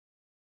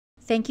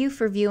Thank you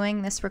for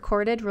viewing this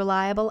recorded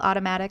Reliable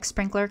Automatic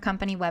Sprinkler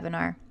Company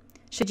webinar.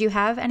 Should you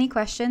have any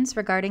questions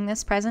regarding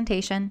this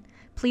presentation,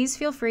 please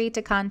feel free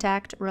to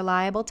contact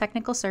Reliable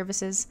Technical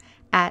Services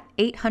at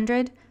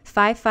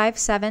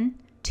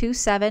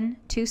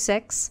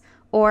 800-557-2726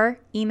 or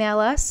email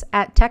us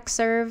at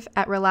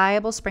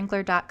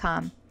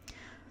techserve@reliablesprinkler.com.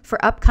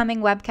 For upcoming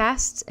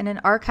webcasts and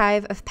an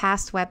archive of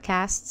past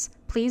webcasts,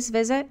 please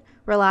visit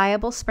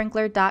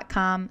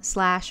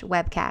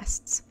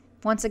reliablesprinkler.com/webcasts.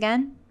 Once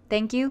again,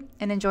 thank you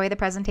and enjoy the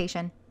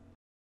presentation.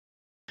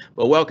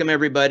 Well, welcome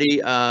everybody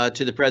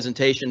to the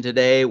presentation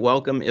today.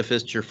 Welcome if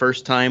it's your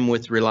first time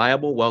with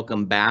Reliable.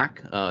 Welcome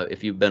back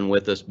if you've been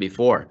with us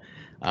before.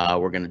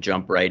 We're going to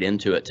jump right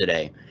into it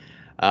today.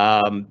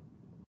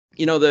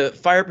 You know, the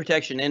fire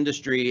protection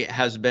industry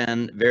has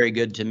been very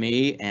good to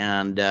me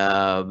and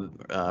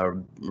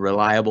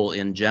Reliable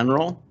in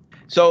general.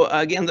 So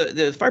again,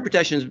 the fire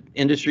protection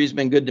industry has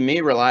been good to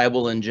me,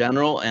 Reliable in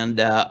general,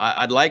 and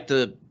I'd like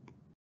to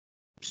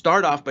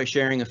start off by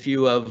sharing a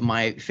few of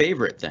my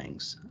favorite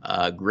things.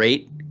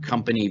 Great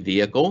company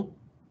vehicle,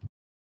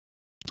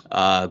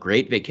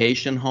 great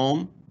vacation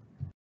home,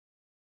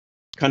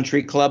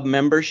 country club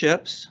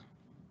memberships,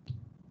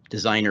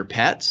 designer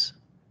pets,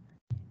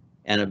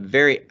 and a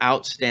very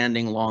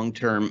outstanding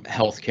long-term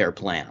healthcare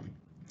plan.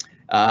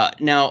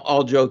 Now,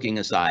 all joking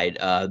aside,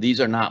 these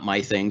are not my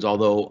things,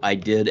 although I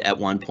did at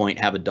one point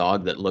have a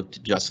dog that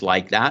looked just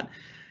like that.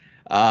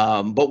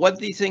 But what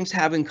these things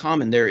have in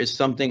common, there is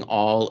something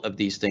all of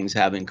these things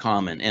have in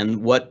common.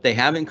 And what they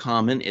have in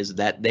common is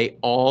that they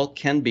all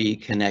can be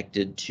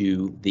connected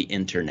to the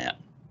internet.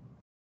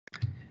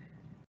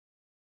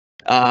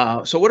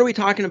 So what are we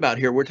talking about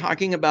here? We're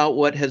talking about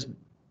what has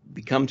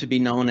become to be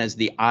known as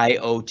the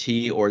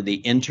IoT, or the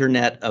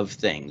Internet of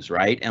Things,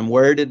 right? And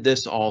where did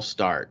this all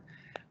start?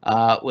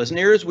 Well, as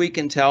near as we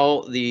can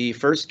tell, the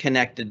first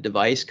connected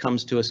device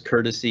comes to us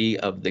courtesy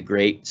of the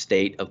great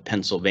state of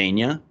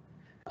Pennsylvania.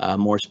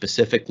 More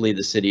specifically,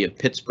 the city of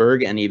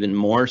Pittsburgh, and even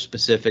more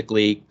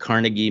specifically,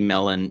 Carnegie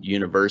Mellon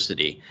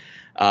University.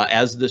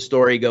 As the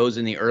story goes,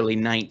 in the early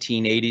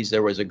 1980s,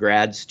 there was a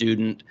grad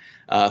student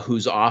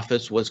whose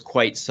office was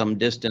quite some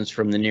distance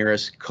from the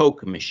nearest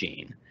Coke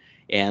machine.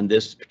 And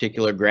this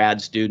particular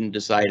grad student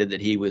decided that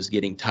he was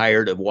getting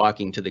tired of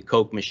walking to the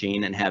Coke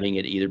machine and having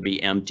it either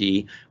be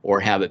empty or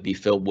have it be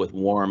filled with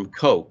warm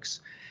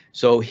Cokes.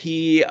 So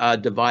he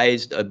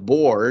devised a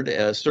board,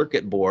 a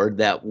circuit board,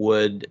 that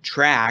would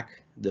track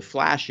the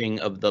flashing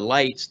of the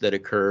lights that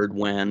occurred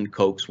when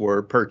Cokes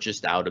were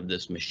purchased out of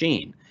this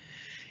machine.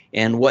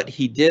 And what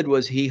he did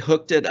was he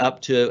hooked it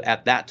up to,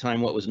 at that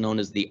time, what was known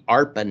as the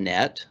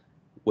ARPANET,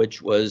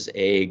 which was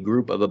a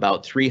group of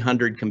about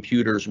 300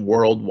 computers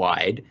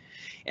worldwide.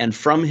 And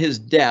from his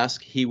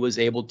desk, he was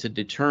able to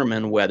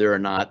determine whether or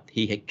not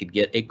he could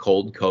get a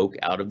cold Coke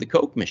out of the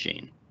Coke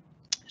machine.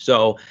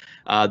 So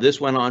this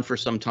went on for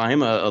some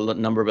time. A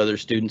number of other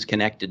students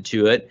connected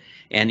to it,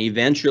 and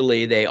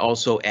eventually they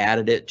also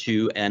added it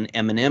to an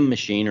M&M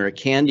machine, or a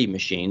candy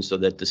machine, so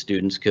that the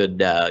students could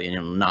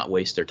not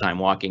waste their time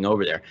walking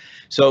over there.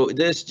 So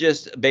this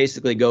just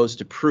basically goes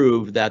to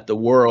prove that the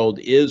world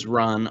is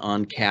run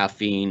on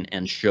caffeine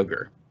and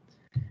sugar.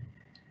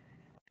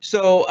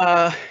 So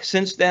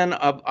since then,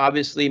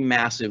 obviously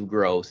massive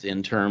growth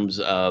in terms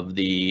of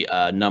the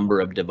number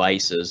of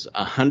devices.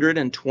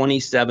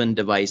 127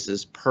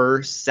 devices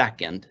per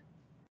second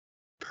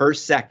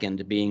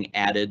being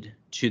added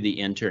to the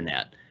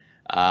internet.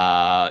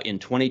 In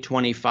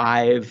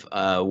 2025,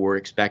 we're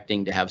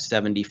expecting to have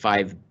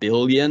 75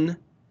 billion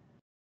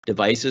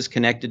devices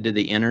connected to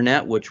the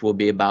internet, which will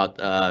be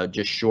about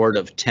just short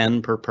of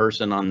 10 per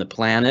person on the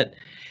planet.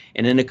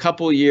 And in a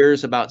couple of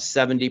years, about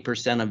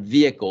 70% of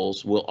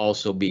vehicles will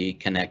also be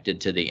connected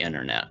to the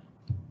internet.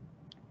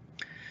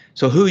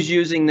 So who's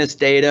using this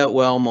data?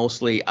 Well,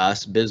 mostly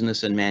us,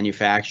 business and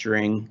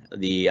manufacturing,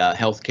 the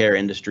healthcare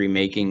industry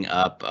making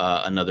up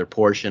another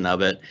portion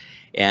of it,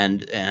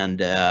 and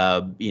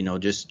you know,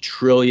 just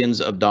trillions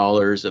of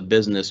dollars of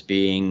business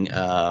being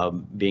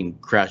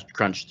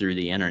crunched through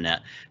the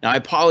internet. Now, I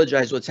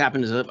apologize. What's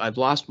happened is I've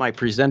lost my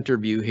presenter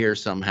view here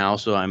somehow,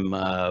 so I'm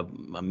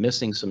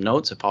missing some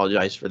notes.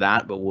 Apologize for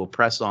that, but we'll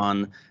press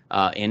on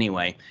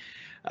anyway.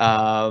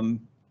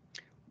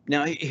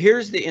 Now,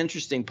 here's the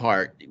interesting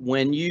part.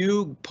 When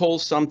you pull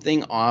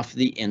something off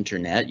the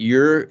internet,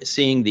 you're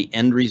seeing the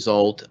end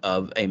result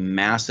of a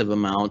massive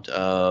amount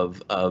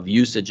of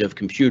usage of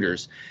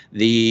computers.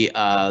 The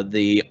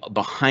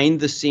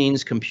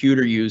behind-the-scenes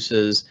computer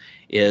uses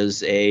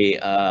is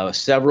a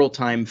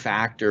several-time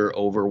factor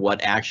over what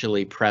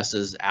actually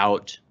presses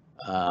out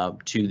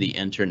to the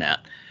internet.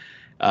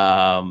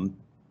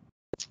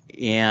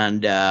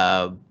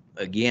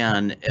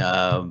 Again,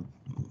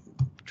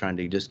 trying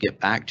to just get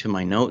back to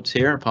my notes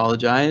here.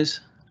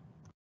 Apologize.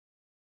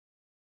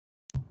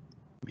 Give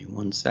me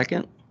 1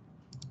 second.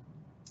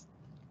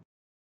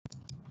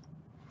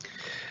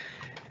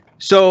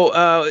 So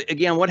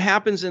again, what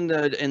happens in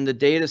the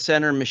data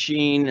center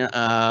machine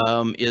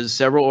is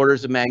several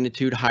orders of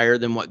magnitude higher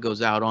than what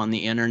goes out on the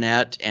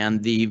internet,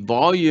 and the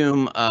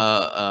volume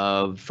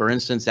for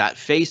instance, at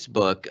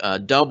Facebook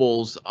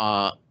doubles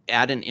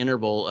at an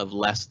interval of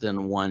less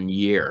than 1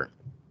 year.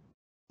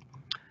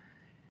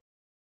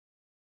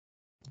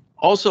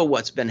 Also,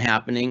 what's been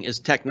happening is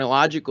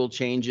technological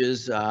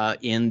changes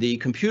in the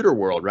computer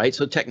world, right?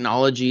 So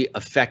technology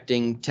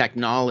affecting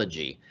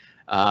technology.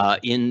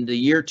 In the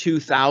year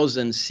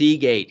 2000,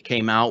 Seagate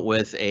came out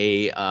with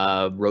a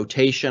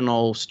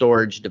rotational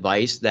storage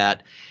device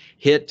that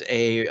hit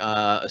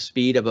a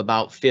speed of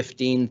about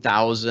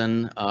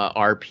 15,000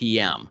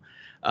 RPM.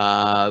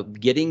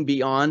 Getting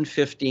beyond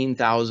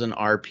 15,000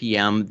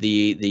 RPM,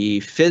 the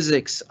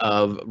physics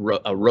of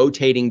a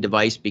rotating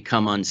device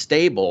become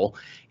unstable,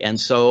 and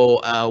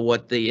so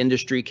what the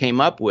industry came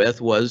up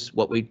with was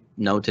what we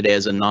know today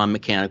as a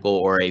non-mechanical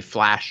or a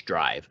flash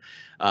drive.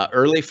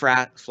 Early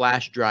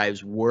flash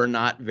drives were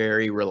not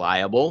very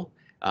reliable,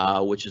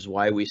 which is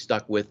why we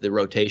stuck with the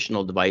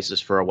rotational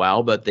devices for a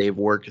while, but they've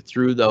worked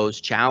through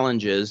those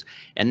challenges.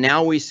 And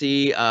now we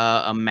see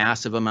a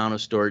massive amount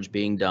of storage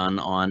being done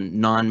on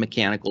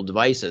non-mechanical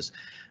devices.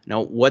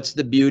 Now, what's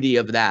the beauty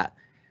of that?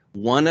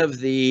 One of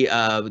the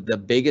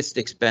biggest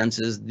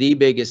expenses, the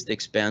biggest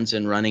expense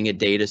in running a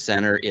data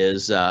center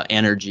is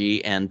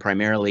energy, and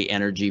primarily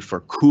energy for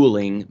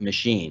cooling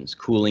machines,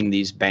 cooling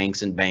these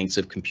banks and banks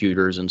of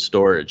computers and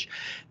storage.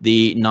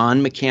 The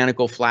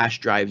non-mechanical flash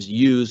drives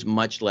use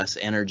much less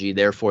energy,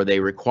 therefore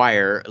they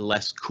require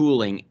less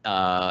cooling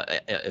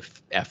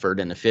effort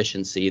and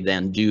efficiency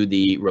than do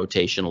the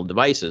rotational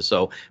devices.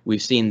 So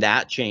we've seen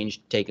that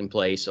change taking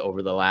place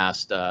over the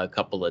last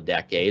couple of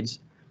decades.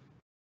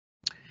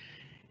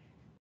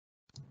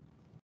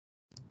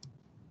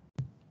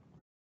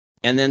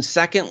 And then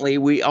secondly,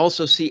 we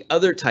also see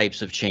other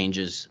types of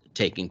changes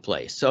taking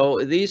place. So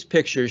these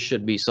pictures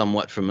should be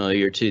somewhat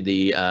familiar to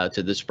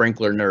the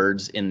sprinkler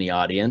nerds in the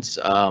audience.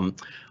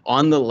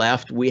 On the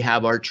left, we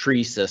have our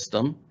tree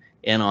system,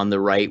 and on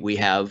the right, we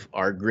have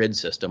our grid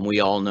system.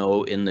 We all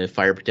know in the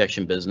fire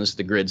protection business,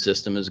 the grid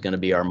system is going to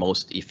be our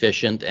most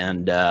efficient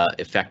and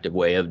effective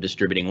way of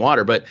distributing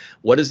water. But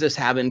what does this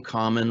have in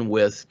common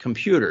with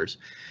computers?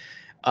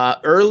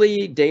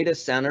 Early data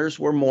centers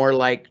were more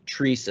like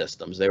tree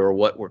systems. They were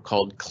what were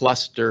called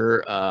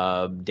cluster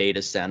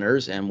data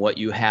centers, and what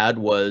you had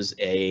was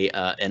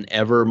an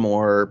ever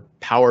more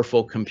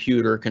powerful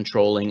computer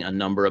controlling a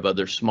number of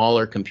other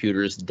smaller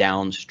computers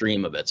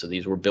downstream of it. So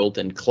these were built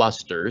in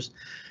clusters.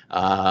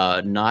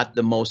 Not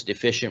the most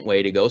efficient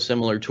way to go,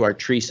 similar to our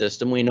tree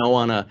system. We know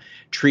on a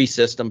tree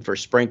system for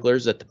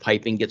sprinklers that the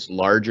piping gets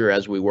larger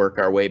as we work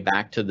our way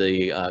back to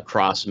the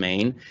cross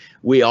main.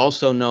 We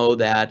also know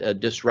that a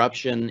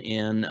disruption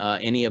in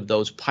any of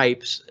those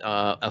pipes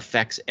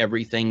affects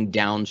everything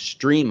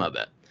downstream of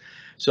it.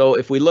 So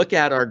if we look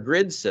at our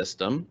grid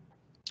system,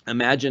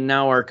 imagine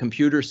now our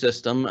computer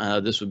system,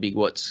 this would be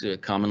what's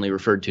commonly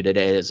referred to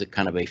today as a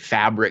kind of a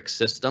fabric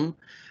system.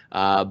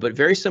 But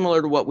very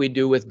similar to what we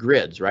do with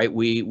grids, right?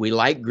 We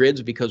like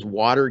grids because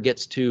water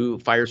gets to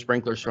fire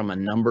sprinklers from a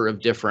number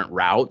of different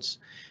routes.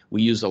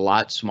 We use a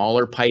lot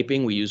smaller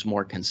piping. We use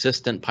more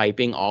consistent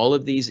piping. All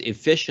of these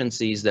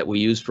efficiencies that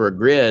we use for a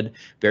grid,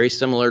 very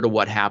similar to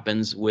what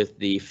happens with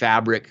the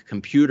fabric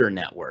computer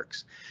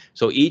networks.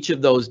 So each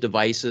of those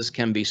devices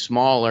can be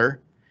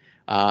smaller.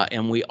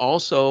 And we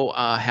also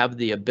have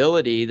the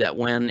ability that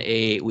when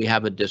we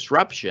have a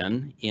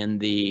disruption in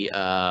the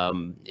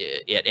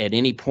at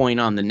any point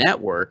on the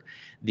network,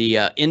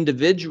 the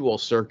individual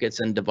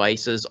circuits and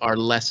devices are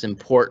less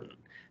important.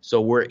 So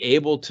we're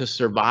able to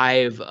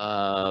survive,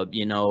 a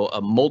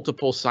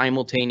multiple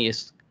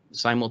simultaneous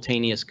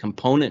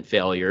component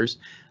failures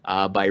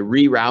by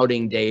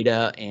rerouting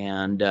data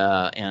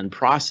and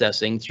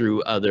processing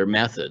through other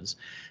methods.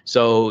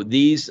 So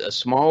these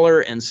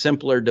smaller and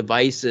simpler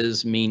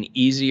devices mean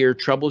easier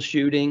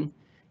troubleshooting,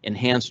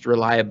 enhanced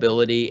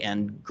reliability,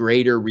 and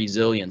greater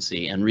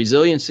resiliency. And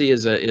resiliency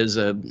is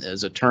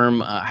a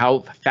term. How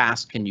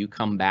fast can you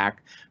come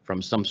back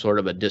from some sort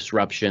of a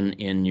disruption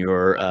in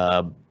your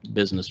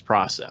business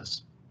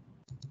process?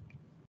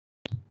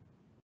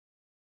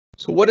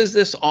 So what does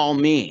this all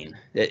mean?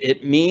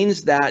 It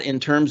means that in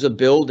terms of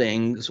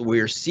buildings,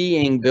 we're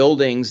seeing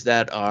buildings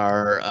that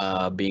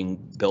are being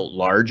built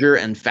larger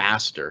and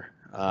faster.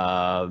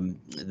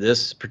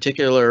 This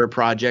particular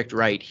project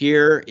right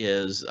here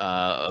is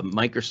a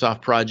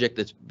Microsoft project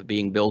that's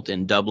being built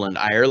in Dublin,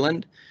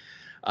 Ireland.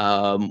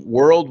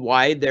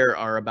 Worldwide, there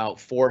are about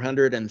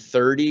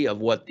 430 of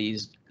what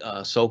these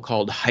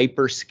so-called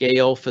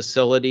hyperscale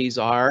facilities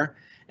are.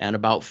 And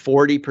about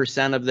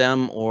 40% of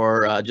them,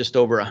 or just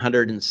over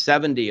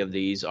 170 of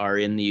these, are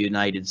in the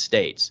United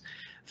States.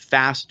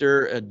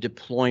 Faster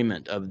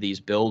deployment of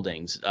these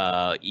buildings,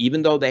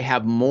 even though they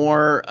have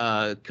more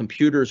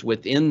computers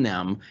within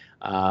them,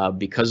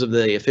 because of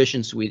the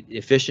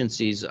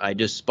efficiencies I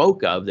just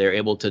spoke of, they're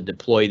able to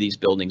deploy these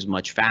buildings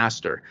much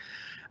faster.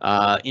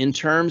 In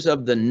terms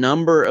of the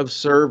number of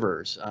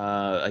servers,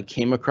 I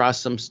came across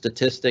some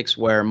statistics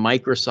where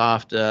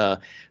Microsoft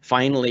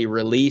finally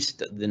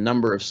released the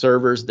number of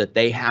servers that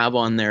they have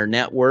on their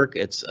network.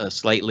 It's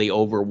slightly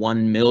over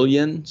 1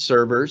 million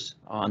servers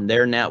on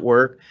their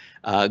network.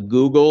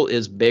 Google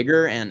is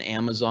bigger and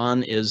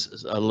Amazon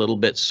is a little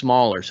bit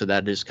smaller. So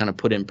that just kind of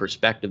put in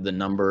perspective the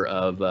number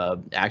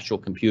of actual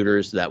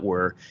computers that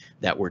we're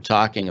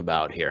talking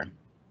about here.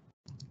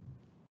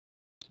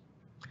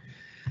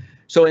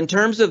 So in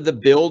terms of the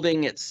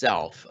building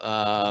itself,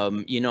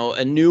 you know,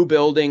 a new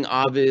building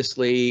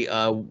obviously,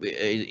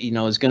 you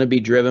know, is going to be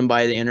driven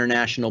by the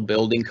International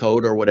Building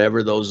Code or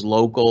whatever those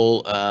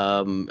local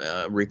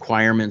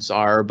requirements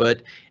are.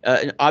 But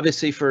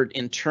obviously,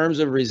 in terms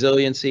of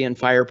resiliency and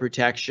fire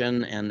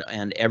protection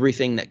and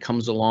everything that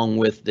comes along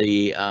with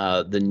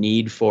the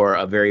need for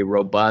a very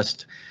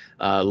robust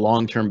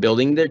long-term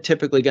building, they're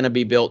typically going to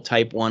be built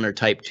type 1 or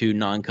type 2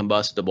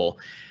 non-combustible.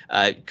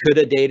 Could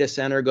a data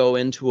center go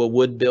into a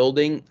wood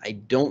building? I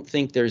don't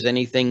think there's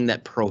anything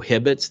that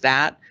prohibits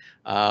that,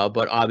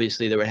 but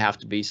obviously there would have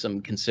to be some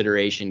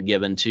consideration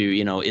given to,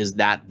 you know, is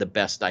that the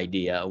best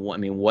idea? I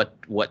mean,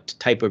 what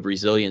type of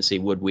resiliency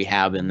would we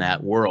have in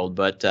that world?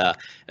 But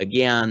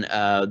again,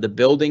 the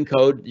building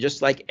code,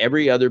 just like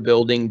every other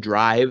building,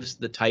 drives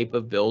the type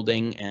of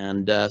building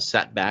and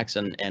setbacks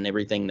and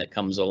everything that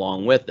comes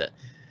along with it.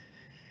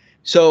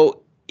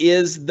 So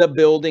is the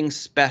building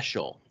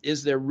special?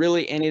 Is there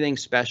really anything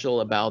special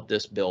about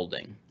this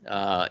building?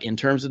 In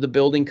terms of the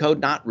building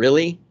code, not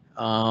really.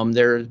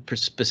 There are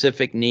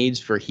specific needs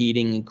for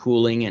heating and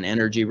cooling and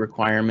energy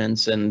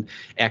requirements and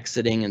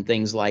exiting and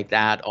things like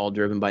that, all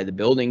driven by the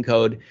building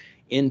code.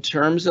 In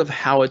terms of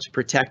how it's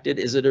protected,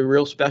 is it a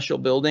real special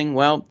building?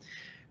 Well,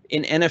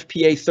 in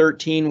NFPA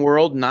 13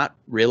 world, not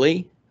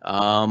really.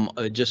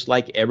 Just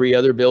like every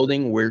other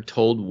building, we're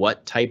told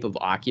what type of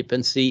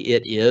occupancy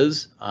it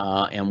is,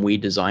 and we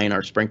design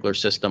our sprinkler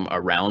system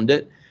around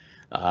it.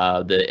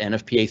 The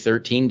NFPA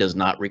 13 does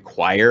not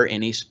require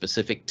any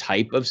specific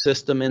type of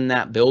system in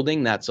that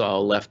building. That's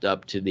all left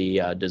up to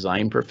the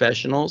design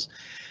professionals.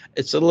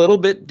 It's a little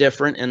bit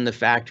different in the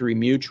factory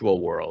mutual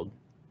world.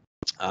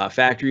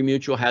 Factory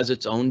Mutual has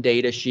its own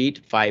data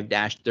sheet,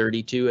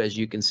 5-32, as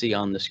you can see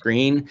on the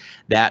screen,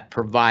 that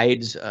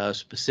provides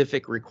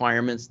specific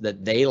requirements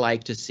that they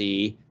like to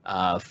see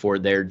for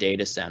their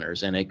data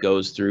centers. And it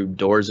goes through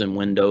doors and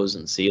windows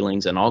and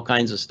ceilings and all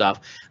kinds of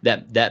stuff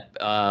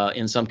that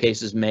in some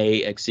cases may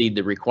exceed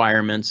the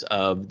requirements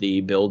of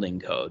the building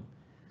code.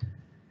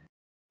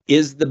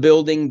 Is the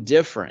building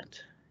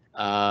different?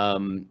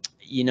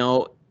 You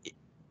know,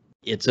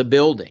 it's a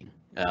building.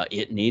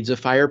 It needs a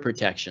fire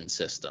protection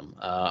system.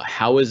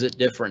 How is it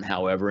different,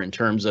 however, in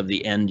terms of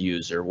the end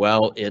user?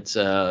 Well, it's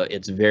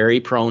very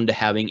prone to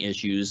having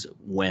issues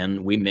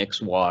when we mix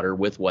water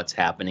with what's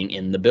happening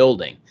in the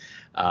building.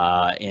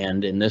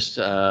 And in this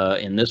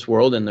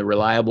world, in the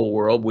reliable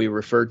world, we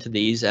refer to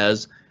these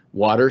as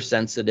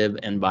water-sensitive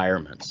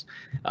environments.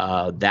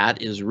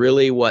 That is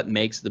really what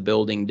makes the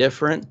building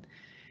different.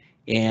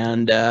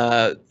 And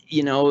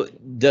you know,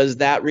 does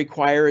that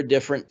require a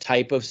different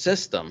type of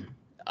system?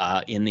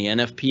 In the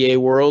NFPA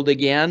world,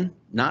 again,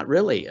 not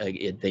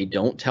really. They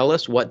don't tell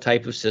us what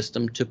type of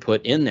system to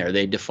put in there.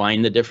 They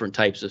define the different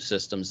types of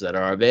systems that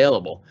are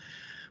available.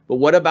 But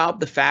what about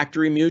the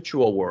factory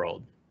mutual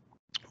world?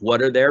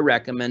 What are their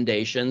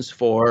recommendations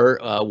for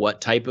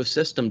what type of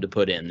system to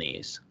put in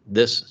these?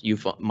 This you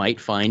might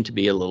find to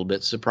be a little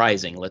bit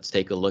surprising. Let's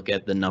take a look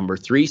at the number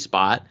 3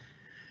 spot,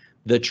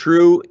 the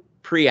true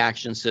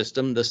pre-action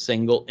system, the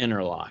single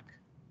interlock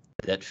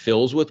that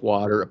fills with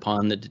water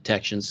upon the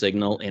detection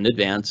signal in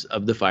advance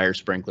of the fire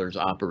sprinklers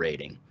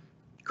operating.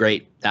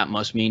 Great, that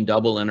must mean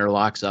double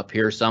interlocks up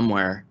here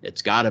somewhere.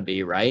 It's got to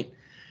be, right?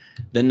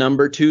 The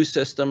number 2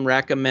 system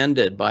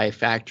recommended by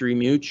Factory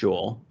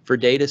Mutual for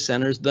data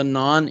centers, the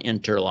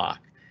non-interlock.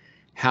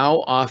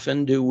 How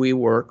often do we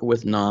work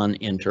with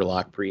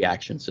non-interlock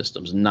pre-action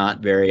systems?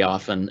 Not very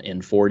often.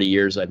 In 40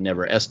 years, I've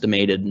never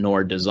estimated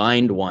nor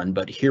designed one,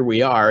 but here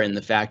we are in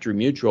the Factory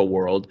Mutual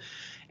world,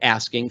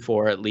 asking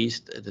for at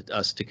least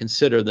us to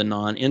consider the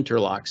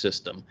non-interlock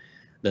system.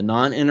 The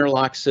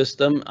non-interlock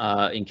system,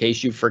 in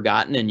case you've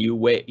forgotten, and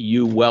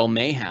you well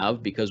may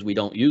have because we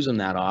don't use them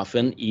that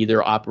often,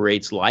 either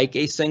operates like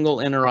a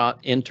single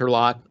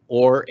interlock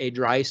or a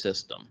dry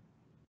system.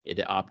 It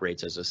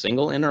operates as a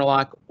single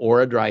interlock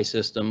or a dry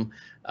system,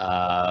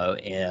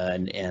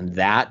 and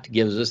that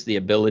gives us the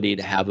ability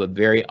to have a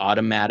very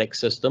automatic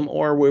system,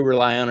 or we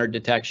rely on our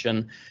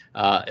detection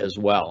as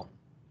well.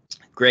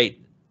 Great.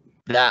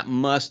 That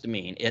must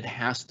mean, it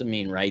has to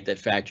mean, right, that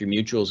Factory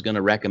Mutual is going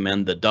to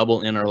recommend the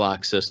double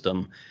interlock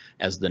system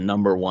as the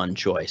number 1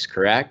 choice,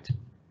 correct?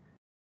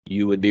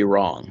 You would be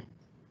wrong.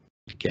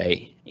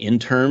 Okay, in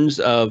terms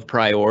of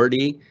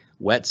priority,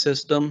 wet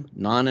system,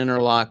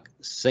 non-interlock,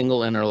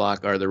 single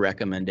interlock are the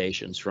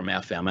recommendations from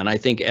FM. And I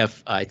think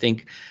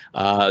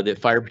the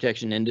fire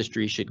protection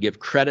industry should give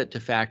credit to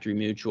Factory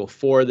Mutual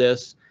for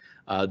this.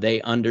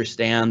 They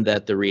understand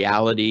that the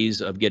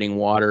realities of getting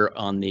water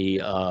on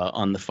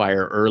the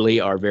fire early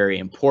are very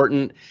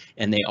important,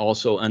 and they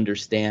also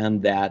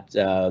understand that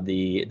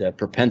the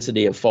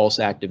propensity of false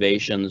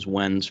activations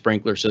when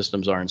sprinkler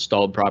systems are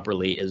installed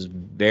properly is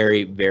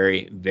very,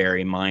 very,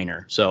 very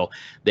minor. So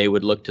they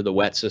would look to the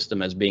wet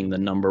system as being the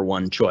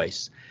 #1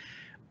 choice.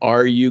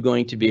 Are you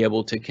going to be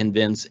able to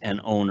convince an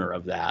owner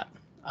of that?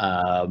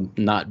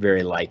 Not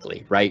very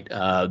likely, right?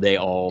 They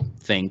all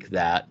think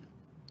that,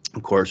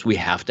 of course, we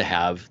have to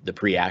have the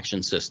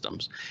pre-action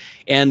systems.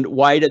 And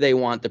why do they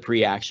want the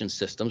pre-action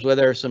systems? Well,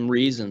 there are some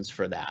reasons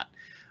for that.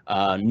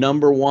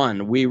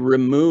 #1, we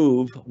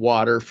remove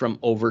water from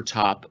over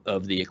top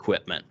of the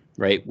equipment,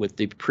 right? With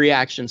the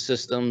pre-action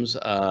systems,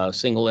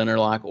 single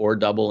interlock or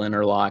double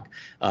interlock,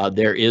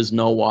 there is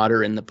no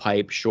water in the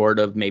pipe short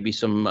of maybe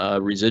some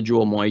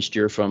residual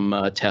moisture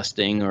from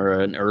testing or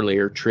an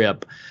earlier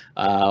trip.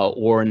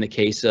 Or in the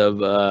case of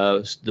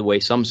the way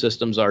some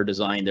systems are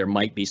designed, there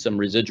might be some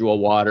residual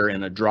water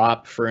in a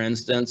drop, for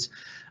instance.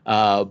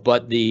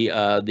 But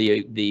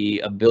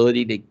the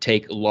ability to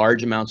take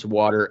large amounts of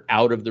water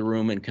out of the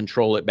room and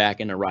control it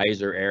back in a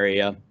riser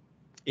area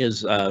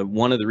is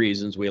one of the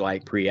reasons we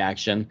like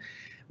pre-action.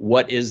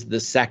 What is the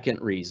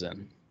second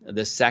reason?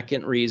 The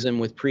second reason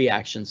with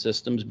pre-action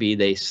systems, be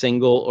they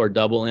single or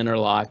double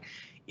interlock,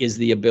 is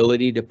the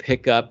ability to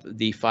pick up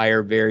the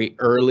fire very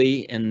early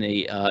in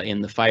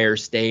the fire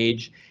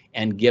stage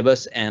and give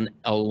us an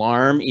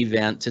alarm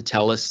event to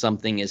tell us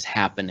something is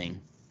happening.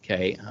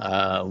 Okay,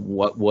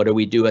 what do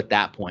we do at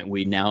that point?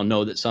 We now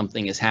know that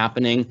something is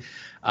happening.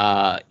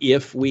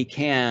 If we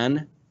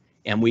can,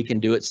 and we can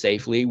do it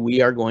safely,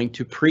 we are going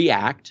to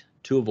pre-act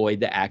to avoid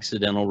the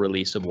accidental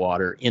release of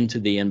water into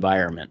the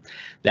environment.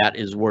 That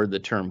is where the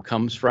term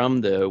comes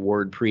from, the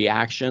word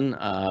pre-action,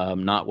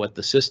 not what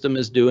the system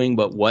is doing,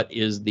 but what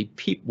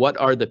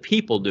are the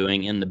people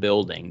doing in the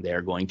building.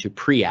 They're going to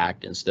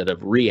pre-act instead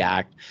of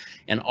react.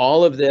 And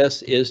all of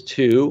this is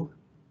to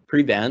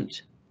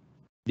prevent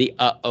the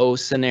uh-oh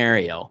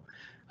scenario.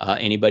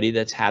 Anybody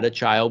that's had a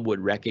child would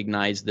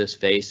recognize this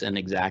face and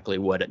exactly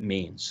what it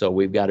means. So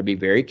we've got to be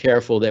very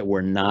careful that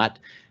we're not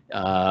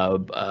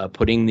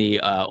putting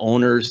the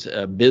owner's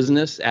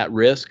business at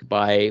risk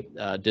by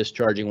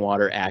discharging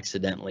water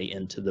accidentally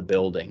into the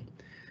building.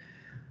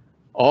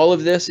 All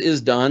of this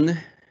is done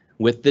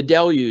with the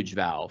deluge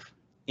valve.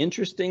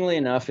 Interestingly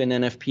enough, in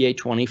NFPA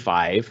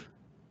 25,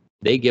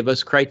 they give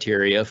us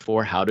criteria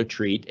for how to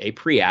treat a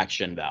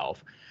pre-action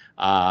valve.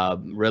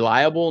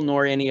 Reliable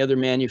nor any other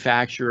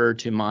manufacturer,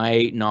 to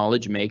my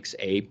knowledge, makes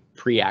a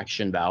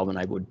pre-action valve, and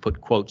I would put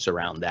quotes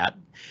around that.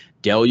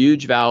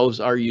 Deluge valves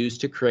are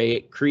used to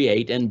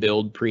create and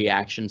build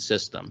pre-action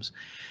systems.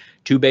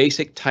 Two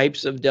basic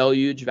types of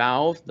deluge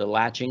valve, the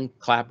latching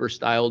clapper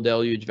style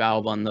deluge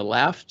valve on the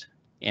left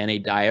and a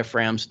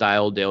diaphragm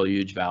style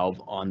deluge valve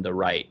on the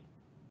right.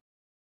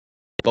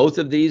 Both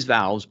of these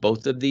valves,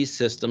 both of these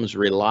systems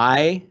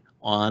rely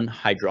on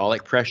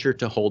hydraulic pressure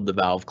to hold the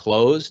valve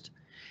closed,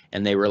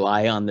 and they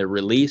rely on the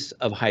release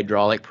of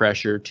hydraulic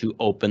pressure to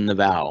open the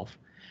valve.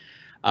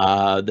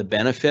 The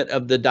benefit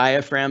of the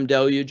diaphragm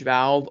deluge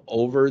valve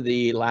over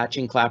the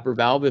latching clapper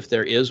valve, if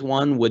there is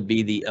one, would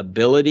be the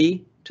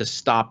ability to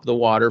stop the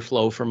water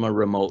flow from a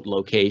remote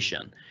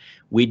location.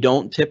 We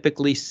don't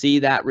typically see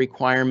that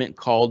requirement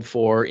called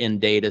for in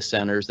data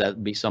centers. That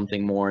would be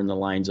something more in the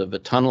lines of a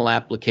tunnel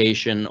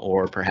application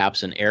or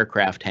perhaps an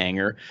aircraft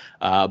hangar,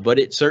 but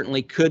it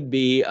certainly could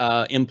be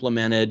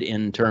implemented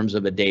in terms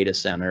of a data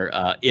center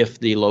if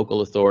the local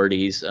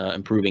authorities,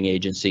 improving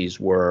agencies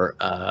were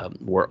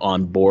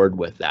on board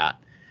with that.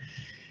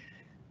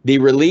 The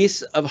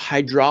release of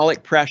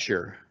hydraulic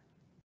pressure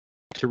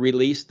to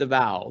release the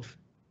valve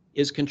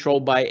is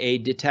controlled by a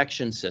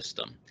detection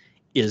system.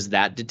 Is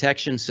that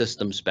detection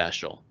system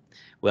special?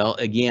 Well,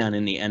 again,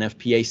 in the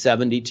NFPA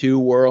 72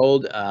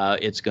 world,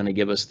 it's going to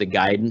give us the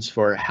guidance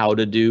for how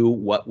to do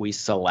what we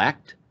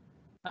select.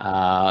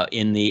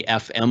 In the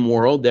FM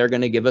world, they're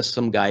going to give us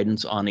some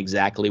guidance on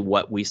exactly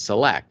what we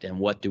select and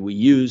what do we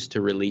use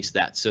to release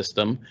that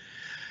system.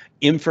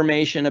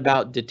 Information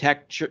about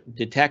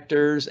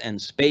detectors and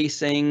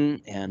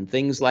spacing and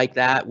things like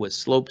that with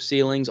slope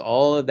ceilings,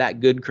 all of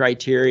that good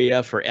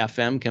criteria for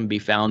FM can be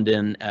found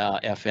in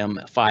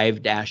FM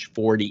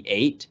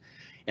 5-48.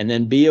 And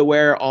then be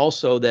aware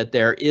also that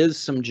there is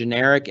some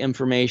generic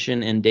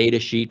information in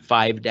datasheet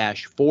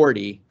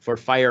 5-40 for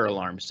fire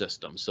alarm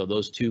systems. So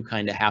those two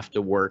kind of have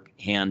to work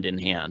hand in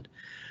hand.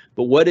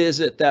 But what is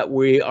it that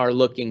we are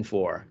looking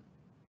for?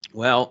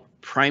 Well,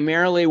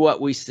 primarily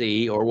what we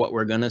see, or what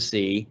we're going to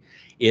see,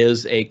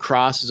 is a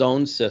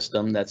cross-zone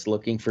system that's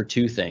looking for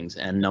two things.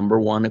 And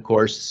 #1, of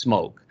course,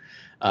 smoke.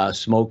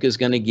 Smoke is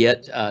going to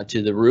get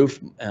to the roof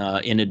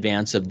in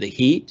advance of the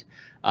heat.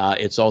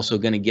 It's also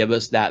going to give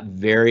us that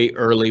very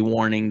early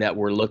warning that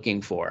we're looking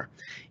for.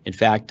 In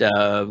fact,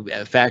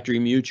 Factory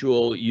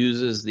Mutual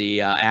uses the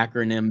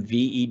acronym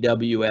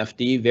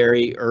VEWFD,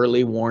 Very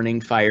Early Warning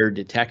Fire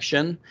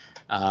Detection.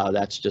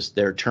 That's just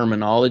their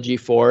terminology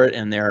for it,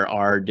 and there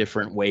are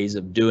different ways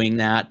of doing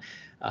that.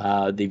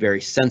 The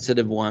very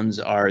sensitive ones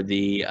are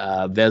the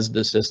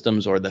VESDA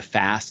systems, or the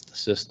FAST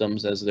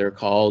systems as they're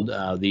called.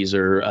 These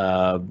are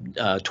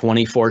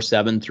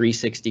 24/7,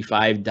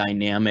 365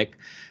 dynamic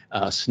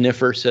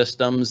sniffer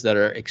systems that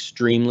are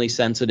extremely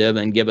sensitive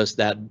and give us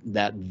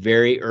that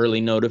very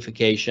early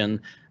notification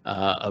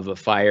of a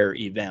fire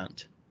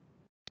event.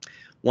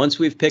 Once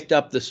we've picked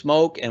up the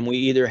smoke and we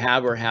either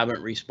have or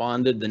haven't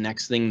responded, the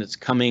next thing that's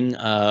coming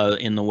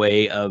in the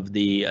way of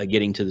the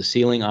getting to the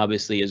ceiling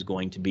obviously is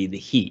going to be the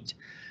heat.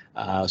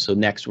 So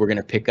next we're going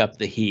to pick up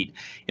the heat.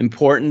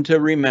 Important to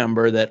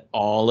remember that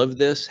all of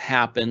this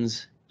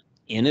happens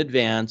in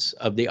advance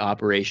of the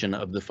operation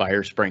of the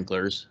fire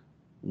sprinklers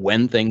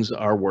when things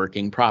are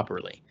working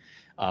properly.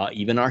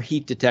 Even our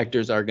heat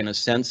detectors are going to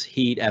sense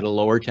heat at a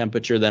lower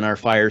temperature than our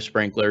fire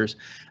sprinklers.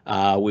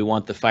 We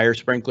want the fire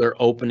sprinkler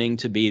opening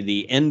to be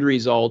the end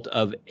result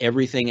of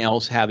everything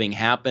else having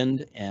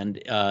happened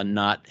and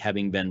not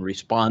having been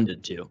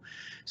responded to.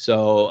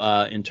 So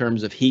in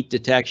terms of heat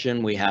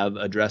detection, we have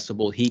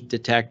addressable heat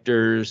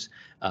detectors,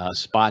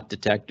 spot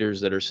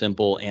detectors that are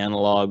simple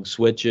analog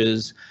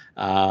switches,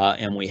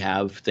 and we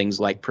have things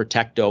like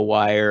Protecto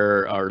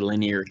wire or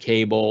linear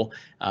cable,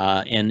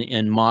 and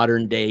in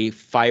modern day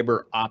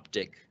fiber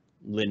optic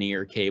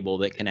linear cable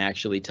that can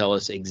actually tell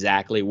us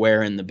exactly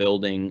where in the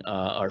building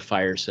our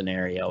fire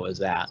scenario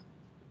is at.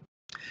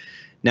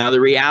 Now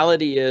the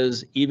reality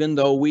is, even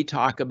though we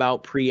talk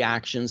about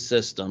pre-action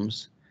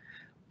systems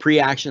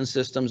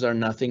are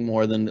nothing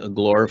more than a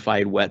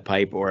glorified wet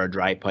pipe or a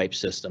dry pipe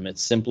system.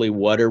 It's simply,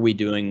 what are we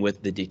doing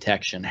with the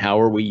detection?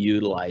 How are we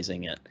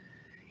utilizing it?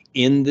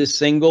 In the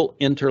single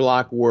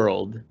interlock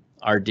world,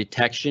 our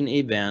detection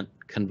event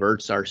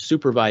converts our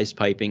supervised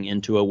piping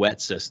into a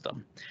wet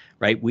system,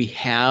 right? We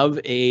have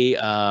a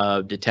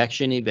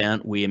detection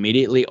event. We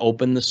immediately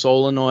open the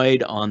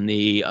solenoid on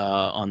the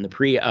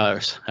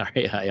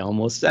sorry, I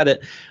almost said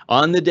it,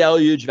 on the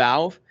deluge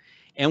valve,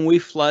 and we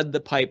flood the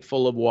pipe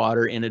full of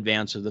water in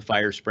advance of the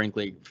fire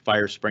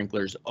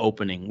sprinklers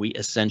opening. We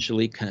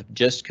essentially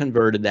just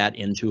converted that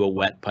into a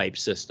wet pipe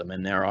system,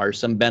 and there are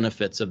some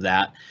benefits of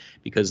that,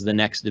 because the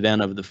next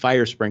event of the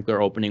fire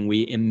sprinkler opening,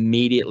 we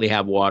immediately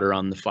have water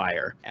on the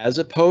fire, as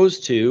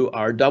opposed to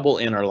our double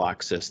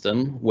interlock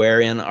system,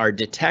 wherein our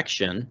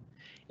detection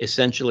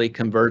essentially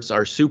converts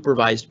our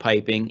supervised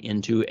piping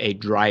into a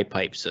dry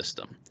pipe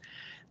system.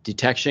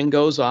 Detection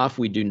goes off,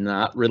 we do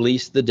not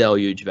release the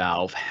deluge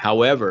valve.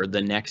 However,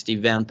 the next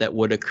event that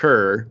would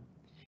occur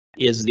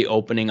is the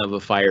opening of a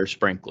fire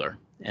sprinkler,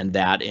 and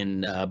that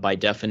by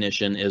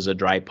definition is a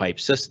dry pipe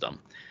system.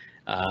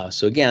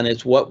 So again,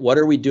 it's what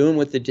are we doing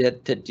with the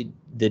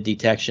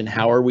detection?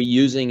 How are we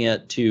using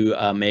it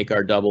to make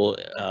our double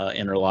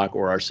interlock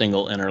or our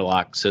single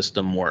interlock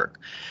system work?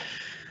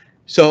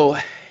 So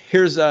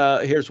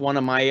here's one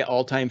of my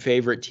all-time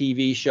favorite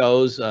TV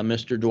shows,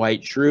 Mr.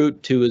 Dwight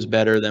Schrute. 2 is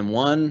better than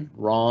 1.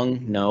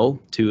 Wrong. No,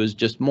 2 is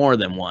just more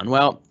than 1.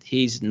 Well,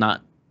 he's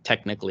not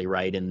technically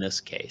right in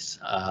this case.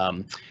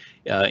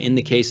 In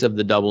the case of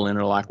the double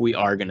interlock, we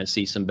are going to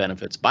see some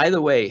benefits. By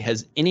the way,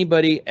 has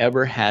anybody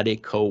ever had a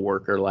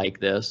coworker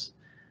like this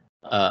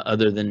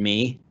other than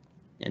me?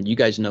 And you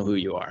guys know who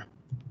you are.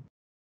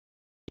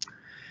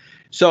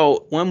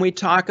 So when we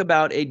talk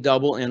about a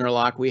double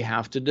interlock, we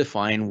have to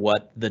define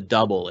what the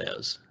double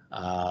is.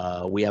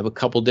 We have a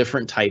couple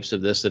different types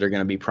of this that are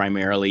going to be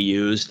primarily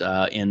used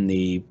in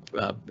the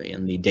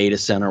data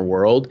center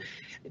world.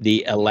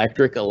 The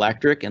electric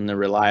in the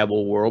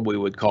reliable world, we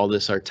would call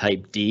this our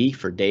type D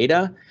for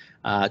data.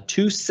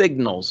 2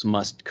 signals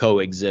must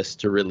coexist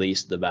to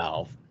release the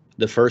valve.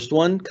 The first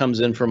one comes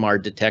in from our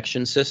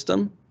detection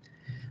system.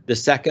 The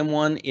second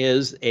one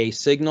is a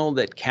signal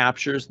that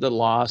captures the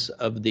loss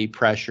of the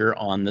pressure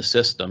on the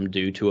system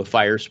due to a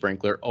fire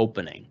sprinkler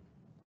opening.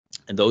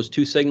 And those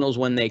 2 signals,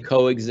 when they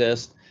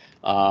coexist,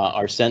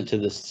 are sent to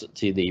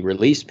the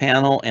release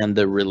panel, and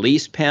the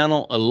release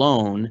panel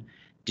alone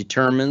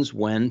determines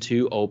when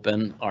to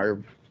open our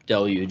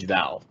deluge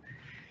valve.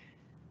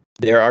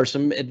 There are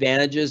some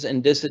advantages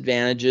and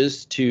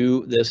disadvantages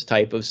to this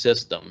type of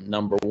system.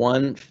 Number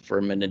 1,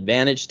 from an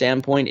advantage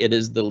standpoint, it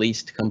is the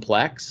least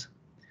complex.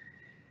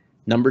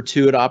 Number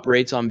 2, it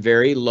operates on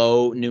very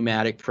low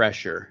pneumatic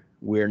pressure.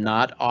 We're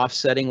not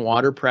offsetting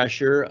water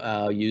pressure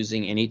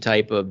using any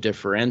type of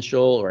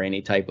differential or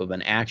any type of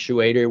an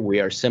actuator. We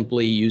are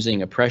simply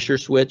using a pressure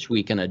switch.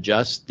 We can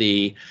adjust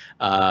the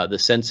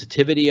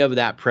sensitivity of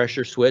that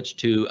pressure switch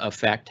to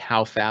affect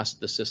how fast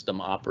the system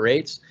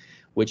operates,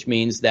 which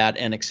means that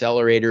an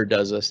accelerator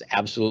does us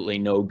absolutely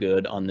no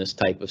good on this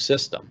type of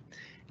system.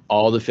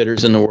 All the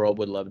fitters in the world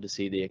would love to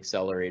see the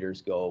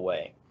accelerators go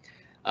away.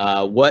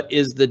 What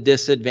is the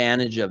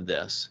disadvantage of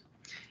this?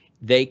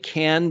 They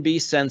can be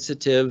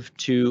sensitive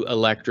to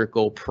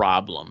electrical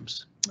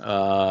problems.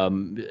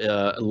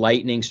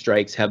 Lightning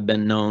strikes have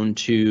been known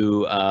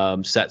to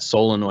set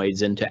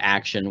solenoids into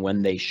action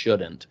when they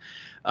shouldn't.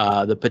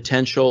 The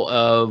potential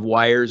of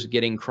wires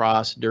getting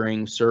crossed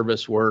during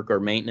service work or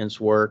maintenance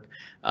work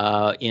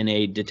in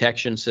a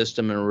detection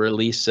system and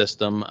release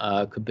system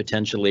could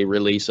potentially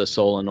release a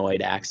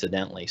solenoid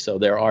accidentally. So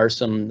there are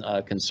some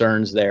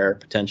concerns there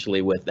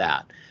potentially with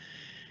that.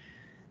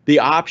 The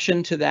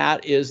option to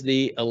that is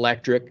the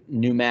electric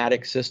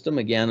pneumatic system.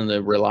 Again, in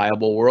the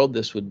reliable world,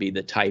 this would be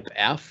the type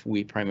F.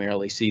 We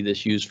primarily see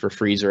this used for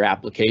freezer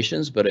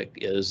applications, but it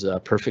is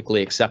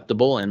perfectly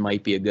acceptable and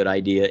might be a good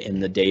idea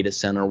in the data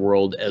center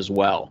world as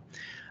well.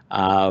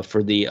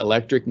 For the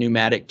electric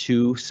pneumatic,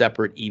 2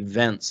 separate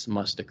events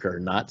must occur,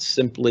 not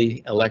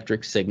simply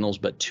electric signals,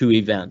 but 2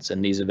 events.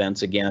 And these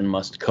events, again,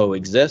 must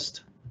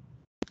coexist.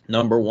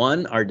 Number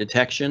 1, our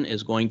detection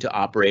is going to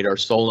operate our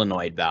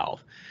solenoid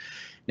valve.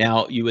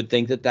 Now, you would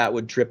think that that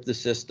would trip the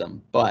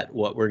system, but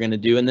what we're going to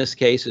do in this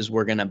case is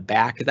we're going to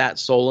back that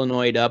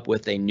solenoid up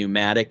with a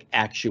pneumatic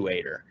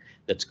actuator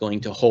that's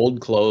going to hold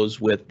close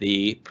with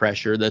the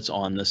pressure that's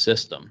on the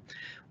system.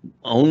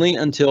 Only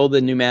until the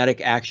pneumatic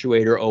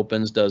actuator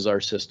opens does our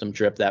system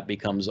trip. That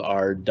becomes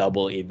our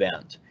double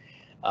event.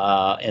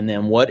 And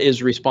then what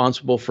is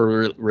responsible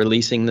for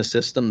releasing the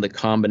system? The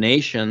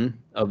combination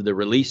of the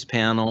release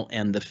panel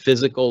and the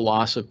physical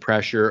loss of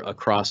pressure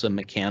across a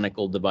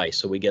mechanical device.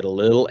 So we get a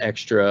little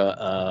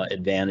extra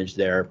advantage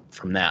there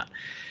from that.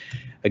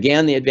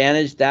 Again, the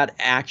advantage, that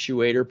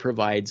actuator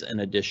provides an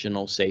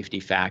additional safety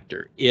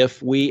factor.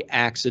 If we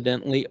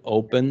accidentally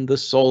open the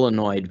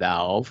solenoid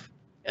valve,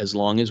 as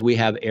long as we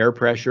have air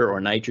pressure or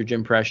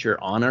nitrogen pressure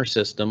on our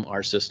system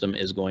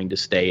is going to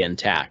stay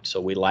intact. So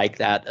we like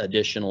that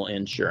additional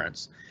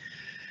insurance.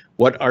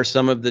 What are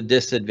some of the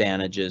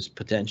disadvantages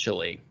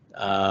potentially?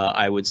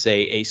 I would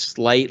say a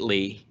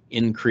slightly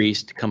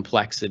increased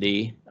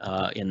complexity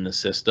in the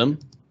system.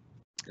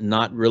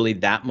 Not really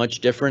that much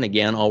different.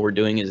 Again, all we're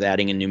doing is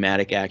adding a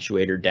pneumatic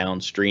actuator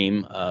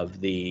downstream of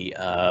the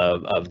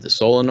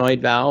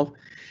solenoid valve.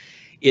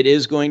 It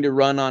is going to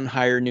run on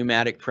higher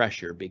pneumatic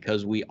pressure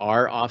because we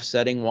are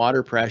offsetting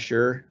water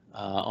pressure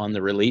on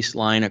the release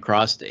line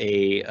across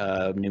a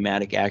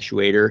pneumatic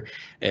actuator.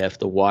 If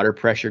the water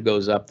pressure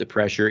goes up, the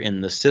pressure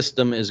in the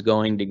system is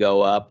going to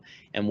go up.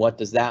 And what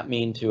does that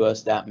mean to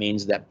us? That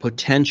means that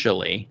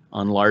potentially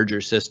on larger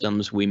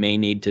systems, we may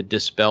need to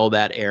dispel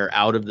that air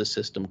out of the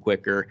system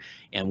quicker,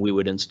 and we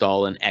would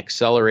install an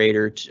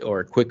accelerator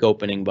or a quick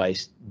opening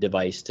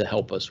device to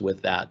help us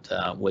with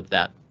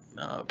that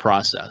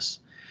process.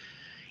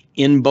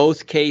 In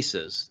both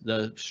cases,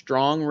 the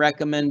strong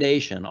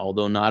recommendation,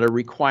 although not a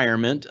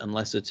requirement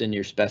unless it's in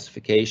your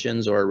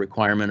specifications or a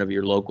requirement of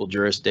your local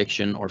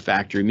jurisdiction or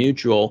factory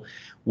mutual,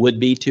 would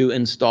be to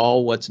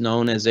install what's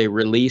known as a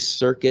release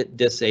circuit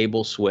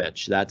disable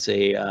switch. That's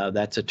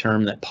a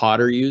term that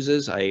Potter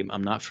uses.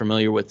 I'm not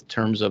familiar with the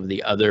terms of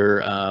the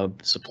other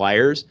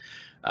suppliers,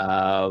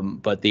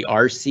 but the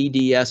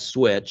RCDS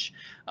switch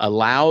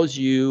allows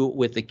you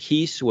with the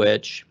key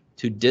switch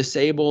to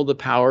disable the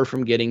power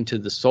from getting to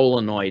the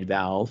solenoid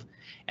valve.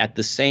 At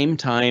the same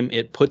time,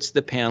 it puts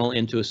the panel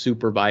into a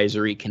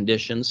supervisory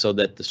condition so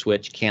that the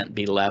switch can't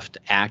be left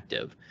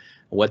active.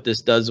 What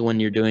this does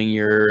when you're doing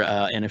your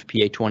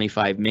NFPA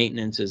 25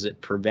 maintenance is it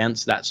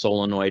prevents that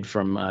solenoid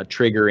from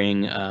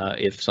triggering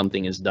if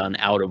something is done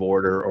out of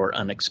order or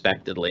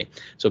unexpectedly.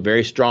 So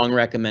very strong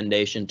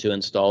recommendation to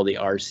install the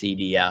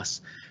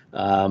RCDS.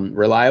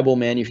 Reliable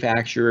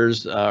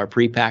manufacturers are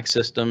pre-pack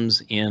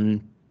systems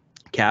in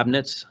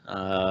cabinets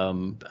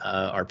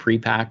are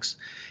pre-packs,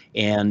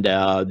 and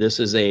this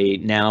is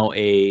now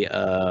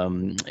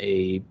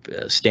a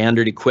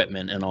standard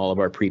equipment in all of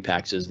our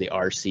pre-packs is the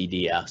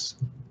RCDS.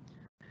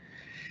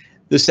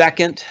 The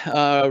second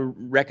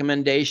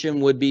recommendation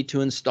would be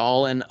to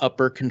install an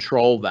upper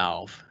control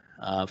valve.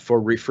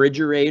 For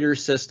refrigerator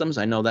systems,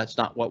 I know that's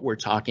not what we're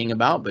talking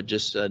about, but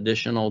just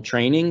additional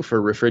training for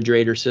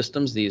refrigerator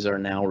systems. These are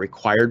now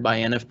required by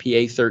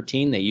NFPA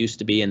 13. They used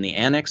to be in the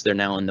annex, they're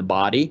now in the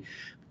body.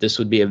 This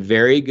would be a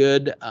very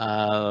good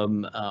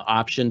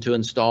option to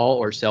install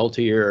or sell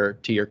to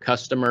your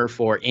customer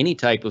for any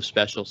type of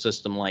special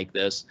system like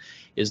this,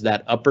 is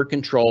that upper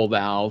control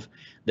valve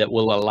that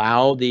will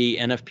allow the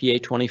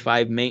NFPA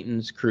 25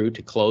 maintenance crew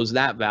to close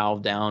that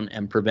valve down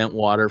and prevent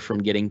water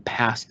from getting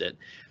past it.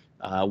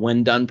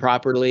 When done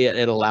properly,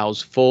 it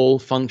allows full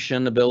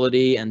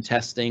functionability and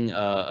testing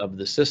of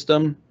the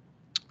system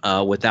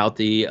without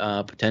the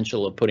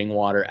potential of putting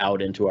water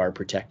out into our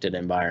protected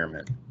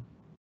environment.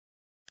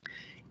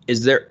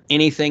 Is there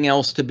anything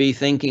else to be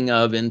thinking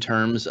of in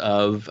terms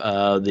of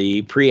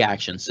the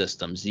pre-action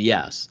systems?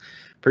 Yes,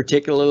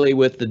 particularly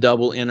with the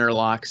double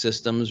interlock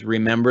systems.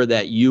 Remember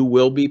that you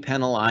will be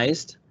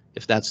penalized,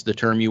 if that's the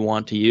term you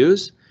want to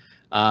use,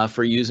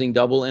 for using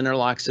double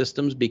interlock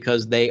systems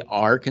because they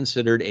are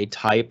considered a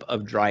type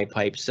of dry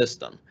pipe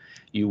system.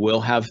 You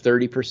will have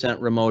 30%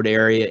 remote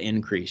area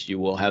increase. You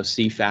will have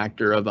C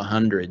factor of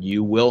 100.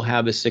 You will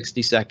have a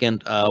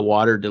 60-second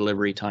water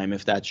delivery time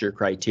if that's your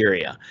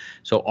criteria.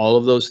 So all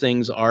of those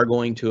things are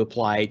going to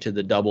apply to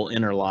the double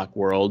interlock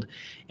world.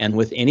 And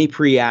with any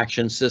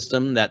pre-action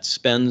system that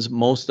spends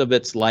most of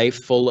its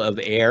life full of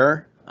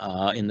air,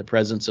 In the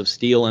presence of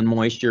steel and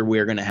moisture,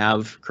 we're going to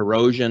have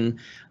corrosion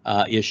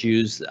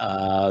issues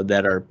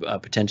that are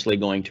potentially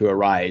going to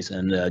arise.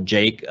 And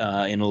Jake,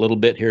 in a little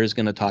bit here, is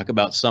going to talk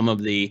about some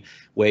of the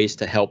ways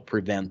to help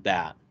prevent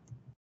that.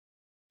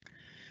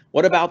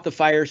 What about the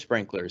fire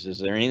sprinklers? Is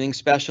there anything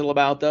special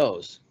about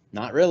those?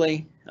 Not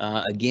really.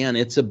 Again,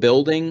 it's a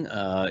building.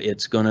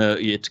 It's going to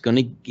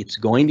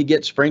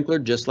get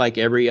sprinklered just like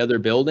every other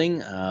building.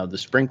 The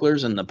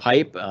sprinklers and the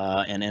pipe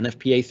and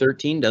NFPA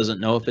 13 doesn't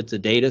know if it's a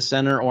data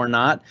center or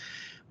not.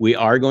 We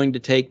are going to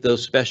take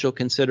those special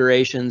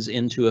considerations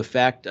into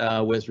effect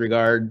with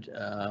regard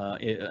to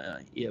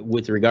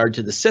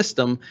the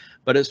system.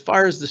 But as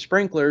far as the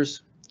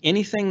sprinklers,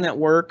 anything that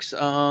works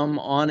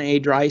on a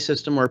dry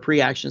system or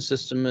pre-action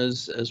system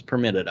is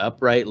permitted.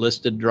 Upright,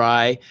 listed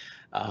dry,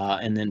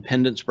 and then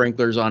pendant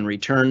sprinklers on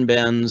return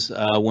bends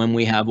when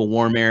we have a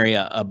warm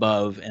area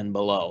above and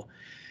below.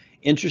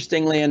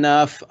 Interestingly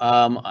enough,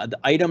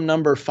 item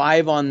number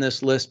 5 on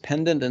this list,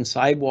 pendant and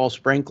sidewall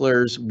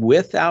sprinklers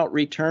without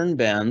return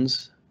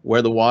bends,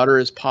 where the water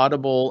is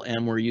potable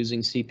and we're using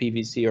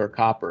CPVC or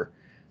copper.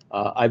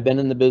 I've been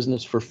in the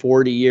business for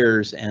 40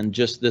 years, and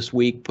just this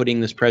week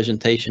putting this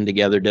presentation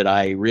together did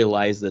I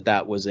realize that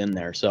that was in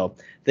there. So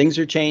things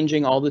are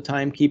changing all the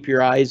time. Keep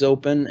your eyes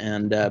open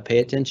and pay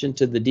attention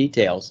to the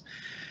details.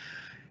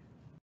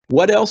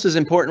 What else is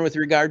important with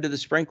regard to the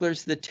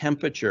sprinklers? The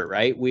temperature,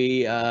 right?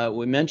 We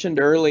mentioned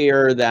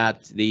earlier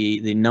that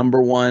the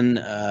number one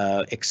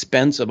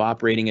expense of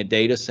operating a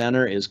data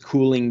center is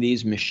cooling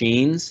these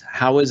machines.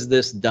 How is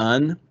this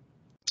done?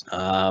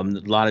 A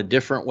lot of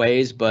different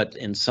ways, but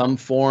in some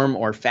form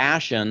or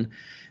fashion,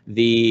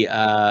 the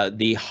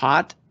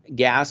hot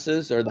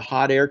gases or the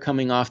hot air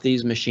coming off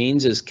these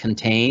machines is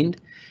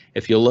contained.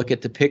 If you look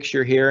at the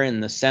picture here in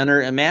the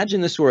center,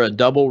 imagine this were a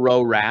double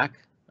row rack,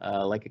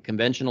 like a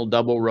conventional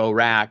double row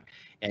rack,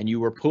 and you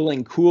were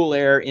pulling cool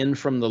air in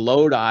from the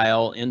load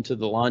aisle into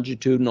the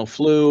longitudinal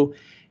flue,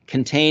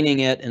 containing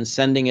it and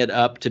sending it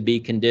up to be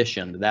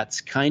conditioned.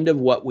 That's kind of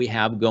what we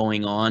have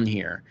going on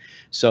here.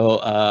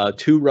 So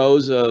 2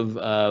 rows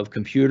of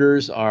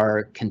computers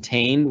are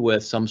contained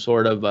with some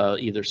sort of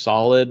either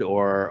solid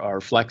or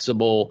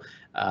flexible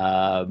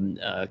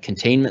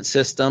containment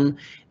system.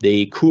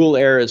 The cool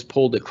air is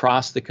pulled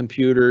across the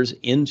computers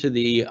into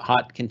the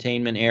hot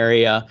containment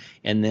area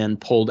and then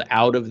pulled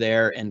out of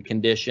there and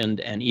conditioned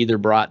and either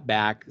brought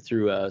back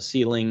through a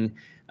ceiling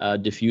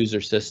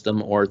diffuser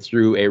system or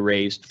through a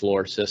raised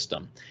floor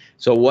system.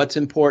 So what's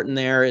important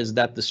there is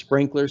that the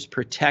sprinklers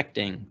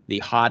protecting the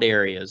hot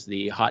areas,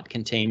 the hot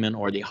containment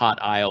or the hot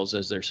aisles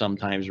as they're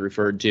sometimes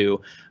referred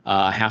to,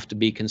 have to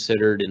be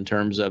considered in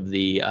terms of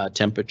the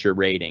temperature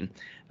rating.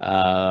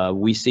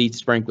 We see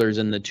sprinklers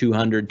in the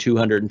 200,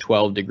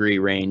 212 degree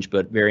range,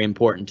 but very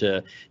important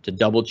to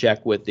double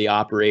check with the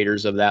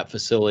operators of that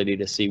facility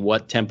to see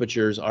what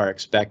temperatures are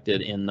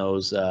expected in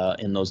those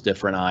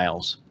different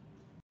aisles.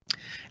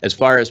 As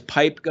far as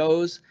pipe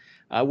goes,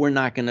 we're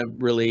not going to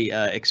really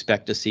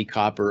expect to see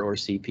copper or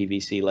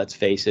CPVC. Let's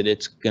face it,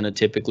 it's going to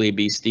typically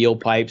be steel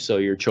pipe. So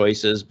your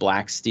choice is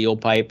black steel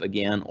pipe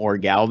again or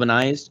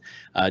galvanized.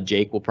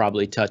 Jake will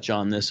probably touch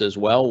on this as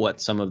well,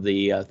 what some of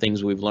the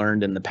things we've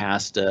learned in the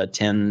past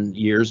 10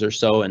 years or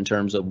so in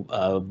terms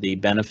of the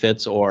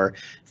benefits or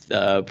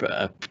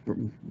the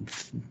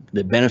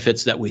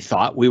benefits that we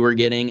thought we were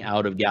getting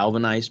out of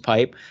galvanized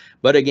pipe.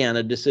 But again,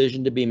 a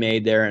decision to be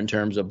made there in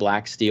terms of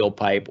black steel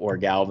pipe or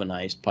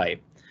galvanized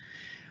pipe.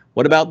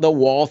 What about the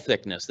wall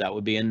thickness? That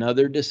would be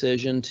another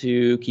decision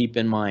to keep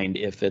in mind.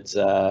 If it's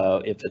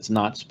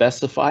not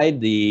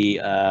specified, the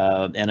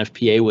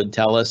NFPA would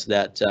tell us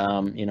that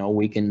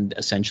we can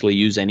essentially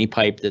use any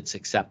pipe that's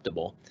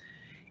acceptable.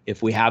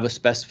 If we have a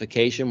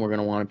specification, we're going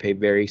to want to pay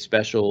very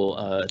special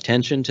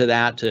attention to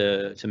that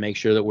to make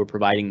sure that we're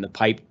providing the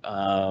pipe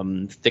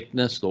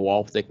thickness, the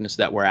wall thickness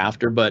that we're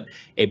after. But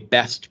a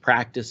best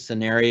practice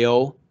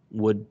scenario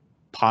would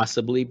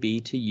possibly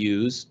be to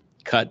use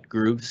cut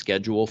groove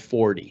schedule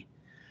 40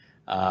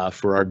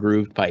 for our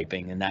groove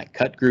piping, and that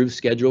cut groove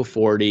schedule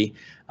 40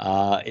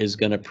 is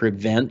going to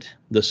prevent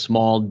the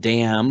small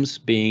dams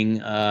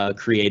being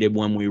created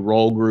when we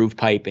roll groove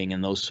piping,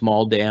 and those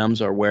small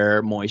dams are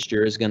where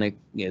moisture is going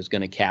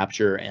to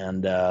capture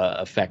and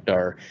affect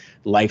our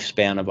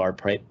lifespan of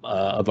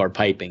our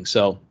piping.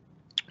 So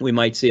we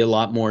might see a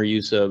lot more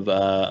use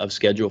of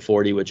schedule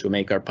 40, which will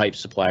make our pipe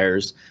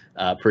suppliers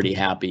pretty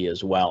happy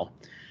as well.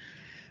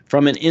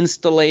 From an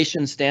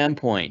installation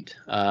standpoint,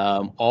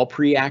 all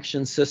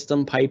pre-action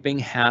system piping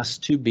has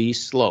to be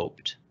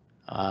sloped.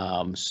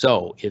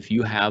 So if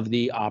you have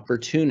the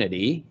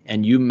opportunity,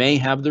 and you may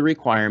have the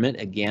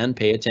requirement, again,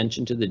 pay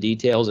attention to the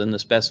details in the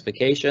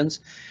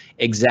specifications,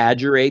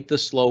 exaggerate the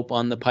slope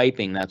on the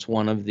piping. That's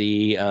one of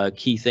the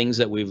key things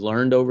that we've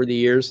learned over the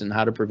years and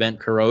how to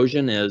prevent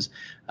corrosion is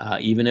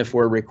even if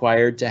we're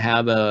required to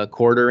have a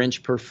 1/4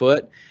 inch per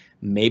foot,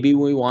 maybe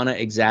we want to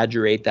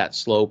exaggerate that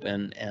slope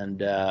and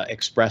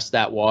express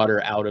that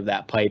water out of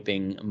that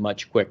piping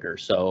much quicker.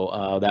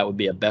 So that would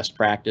be a best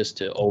practice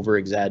to over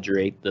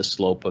exaggerate the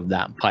slope of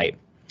that pipe.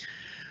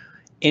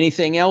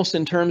 Anything else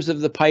in terms of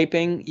the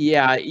piping?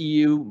 Yeah,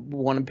 you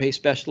want to pay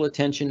special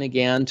attention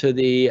again to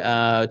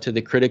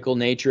the critical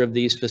nature of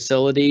these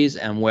facilities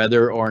and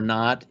whether or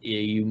not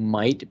you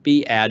might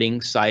be adding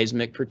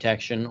seismic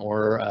protection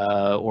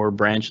or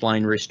branch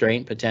line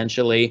restraint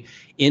potentially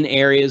in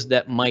areas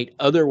that might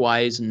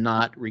otherwise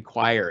not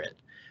require it.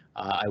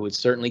 I would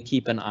certainly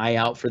keep an eye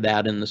out for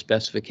that in the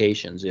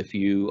specifications. If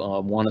you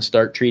want to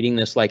start treating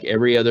this like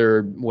every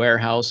other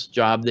warehouse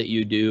job that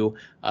you do,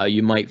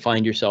 you might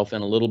find yourself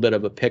in a little bit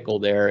of a pickle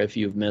there if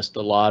you've missed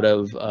a lot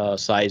of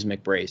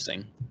seismic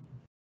bracing.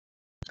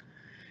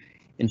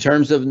 In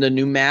terms of the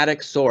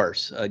pneumatic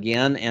source,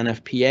 again,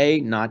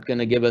 NFPA not going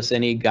to give us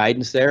any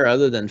guidance there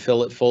other than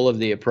fill it full of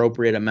the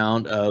appropriate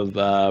amount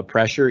of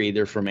pressure,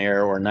 either from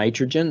air or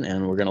nitrogen,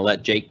 and we're going to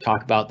let Jake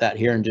talk about that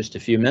here in just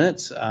a few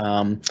minutes.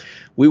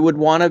 We would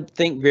want to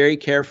think very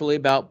carefully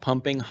about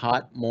pumping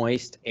hot,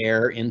 moist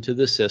air into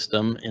the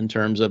system in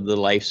terms of the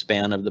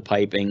lifespan of the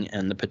piping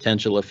and the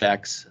potential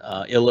effects,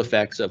 ill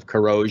effects of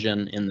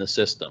corrosion in the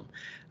system,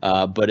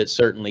 but it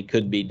certainly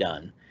could be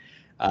done.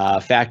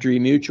 Factory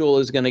Mutual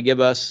is going to give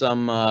us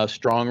some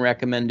strong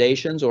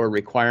recommendations or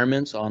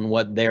requirements on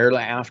what they're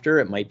after.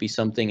 It might be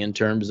something in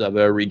terms of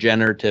a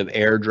regenerative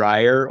air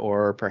dryer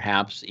or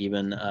perhaps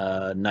even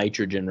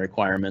nitrogen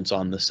requirements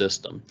on the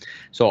system.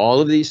 So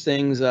all of these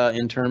things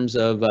in terms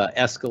of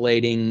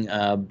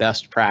escalating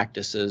best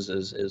practices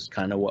is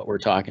kind of what we're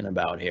talking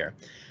about here.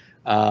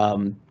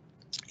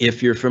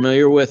 If you're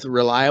familiar with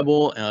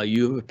Reliable,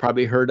 you've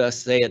probably heard us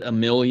say it a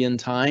million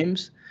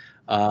times.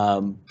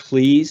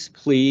 Please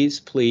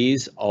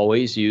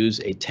always use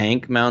a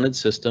tank mounted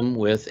system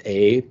with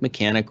a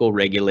mechanical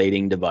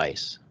regulating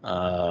device.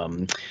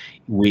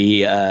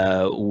 We're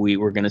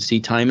going to see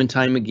time and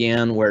time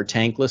again where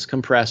tankless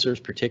compressors,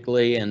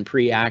 particularly in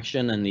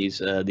pre-action and these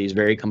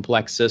very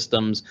complex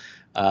systems,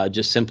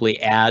 just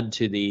simply add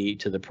to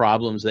the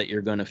problems that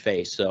you're going to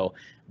face. So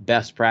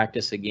best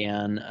practice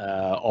again,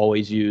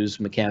 always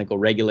use mechanical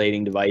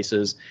regulating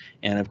devices.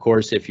 And of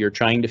course, if you're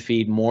trying to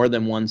feed more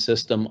than one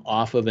system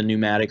off of a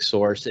pneumatic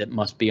source, it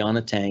must be on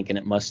a tank, and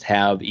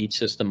each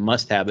system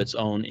must have its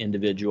own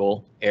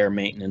individual air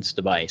maintenance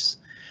device.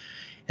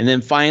 And then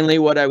finally,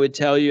 what I would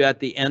tell you at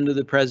the end of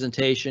the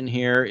presentation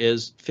here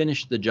is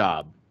finish the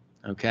job.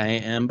 Okay,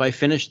 and by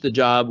finish the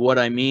job, what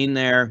I mean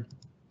there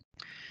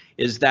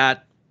is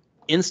that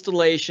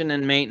installation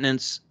and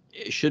maintenance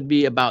should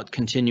be about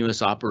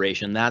continuous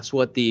operation. That's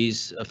what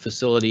these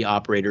facility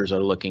operators are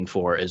looking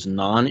for, is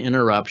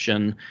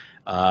non-interruption,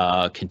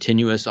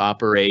 continuous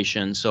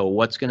operation. So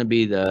what's going to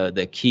be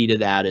the key to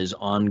that is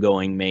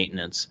ongoing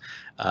maintenance.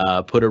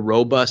 Put a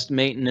robust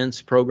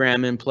maintenance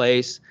program in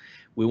place.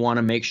 We want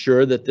to make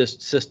sure that this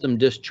system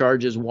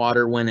discharges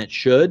water when it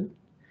should,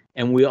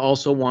 and we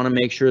also want to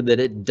make sure that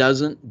it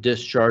doesn't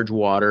discharge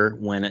water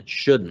when it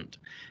shouldn't.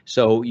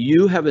 So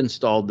you have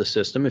installed the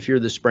system. If you're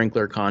the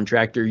sprinkler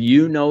contractor,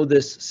 you know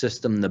this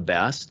system the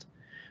best.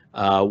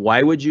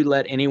 Why would you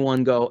let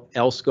anyone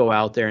else go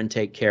out there and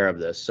take care of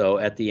this? So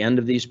at the end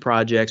of these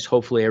projects,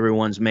 hopefully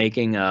everyone's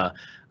making a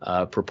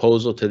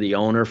proposal to the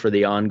owner for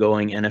the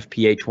ongoing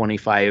NFPA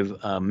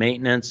 25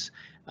 maintenance.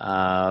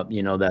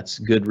 That's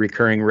good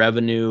recurring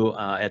revenue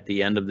at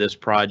the end of this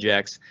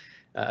projects.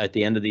 At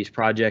the end of these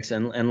projects,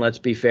 and let's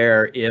be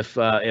fair,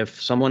 if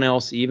someone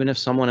else, even if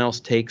someone else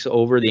takes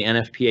over the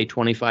NFPA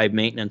 25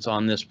 maintenance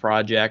on this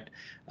project,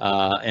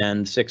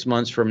 and 6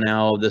 months from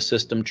now the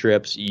system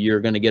trips,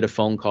 you're going to get a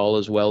phone call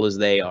as well as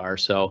they are.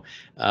 So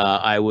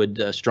I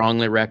would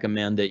strongly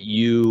recommend that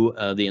you,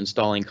 the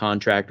installing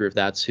contractor, if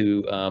that's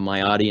who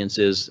my audience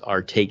is,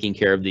 are taking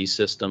care of these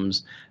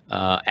systems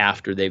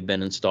after they've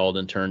been installed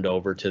and turned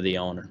over to the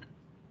owner.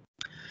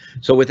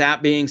 So with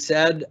that being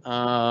said,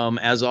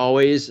 as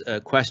always,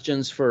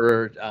 questions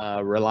for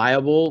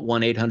Reliable,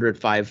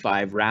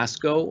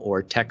 1-800-55-RASCO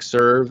or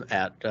TechServe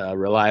at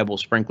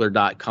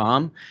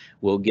reliablesprinkler.com.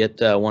 We'll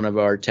get one of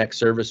our tech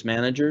service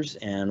managers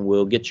and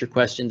we'll get your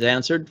questions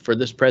answered for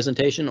this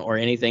presentation or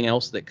anything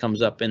else that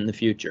comes up in the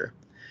future.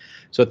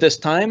 So at this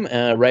time,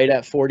 right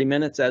at 40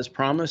 minutes as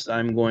promised,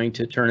 I'm going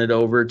to turn it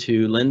over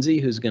to Lindsay,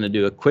 who's going to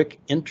do a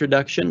quick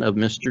introduction of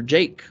Mr.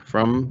 Jake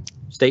from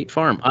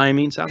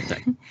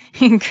South-Tek.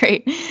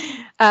 Great.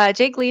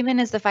 Jake Lehmann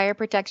is the Fire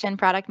Protection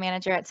Product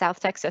Manager at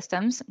South-Tek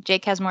Systems.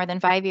 Jake has more than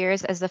 5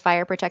 years as the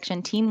Fire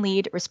Protection Team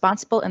Lead,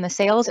 responsible in the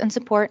sales and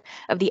support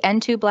of the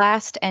N2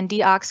 Blast and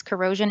DOX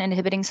corrosion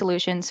inhibiting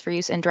solutions for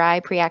use in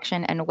dry,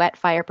 pre-action, and wet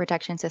fire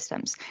protection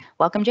systems.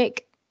 Welcome,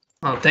 Jake.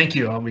 Oh, thank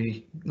you. Let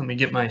me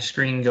get my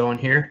screen going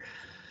here.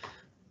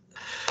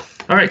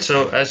 All right,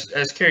 so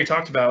as Cary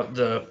talked about,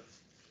 the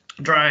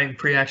dry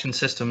pre-action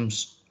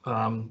systems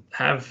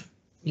have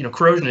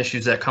corrosion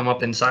issues that come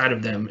up inside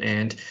of them,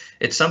 and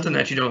it's something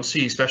that you don't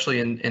see,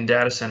 especially in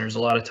data centers.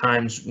 A lot of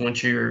times,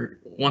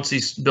 once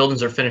these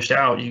buildings are finished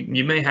out,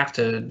 you may have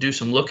to do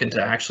some looking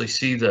to actually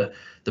see the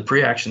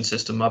pre-action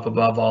system up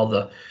above all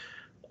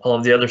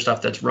of the other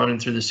stuff that's running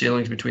through the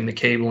ceilings between the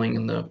cabling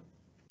and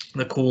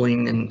the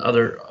cooling and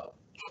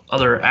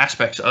other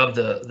aspects of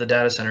the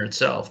data center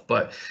itself.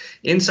 But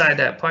inside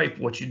that pipe,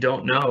 what you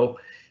don't know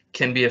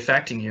can be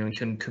affecting you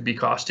and could be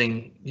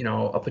costing, you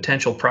know, a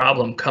potential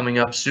problem coming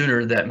up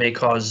sooner that may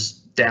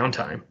cause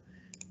downtime.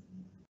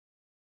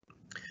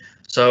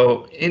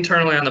 So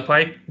internally on the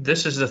pipe,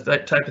 this is the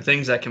type of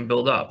things that can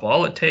build up.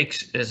 All it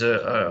takes is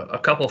a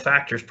couple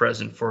factors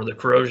present for the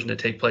corrosion to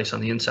take place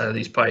on the inside of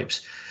these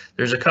pipes.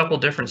 There's a couple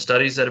different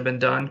studies that have been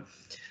done.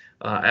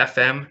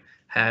 FM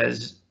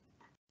has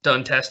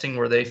done testing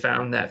where they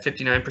found that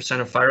 59%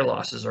 of fire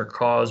losses are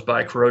caused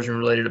by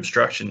corrosion-related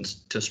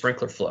obstructions to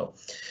sprinkler flow.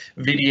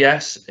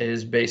 VDS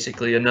is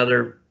basically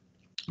another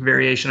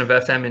variation of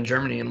FM in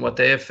Germany, and what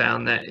they have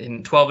found that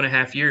in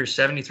 12.5 years,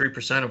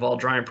 73% of all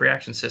dry and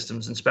pre-action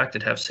systems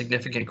inspected have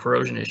significant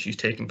corrosion issues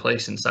taking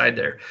place inside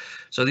there.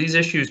 So these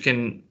issues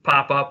can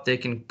pop up. They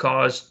can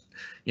cause,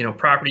 you know,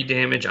 property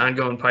damage,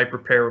 ongoing pipe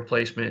repair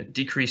replacement,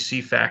 decreased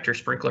C factor,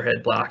 sprinkler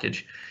head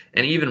blockage,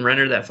 and even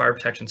render that fire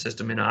protection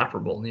system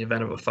inoperable in the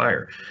event of a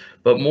fire.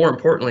 But more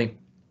importantly,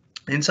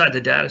 inside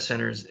the data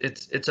centers,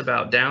 it's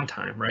about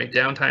downtime, right?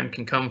 Downtime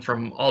can come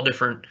from all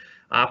different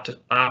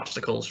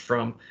obstacles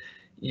from,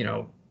 you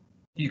know,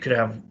 you could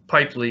have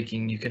pipe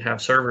leaking, you can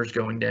have servers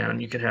going down,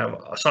 you can have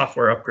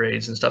software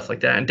upgrades and stuff like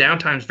that. And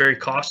downtime is very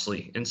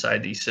costly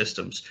inside these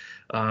systems.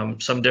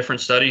 Some different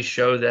studies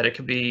show that it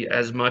could be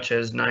as much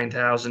as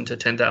 $9,000 to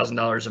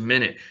 $10,000 a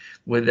minute,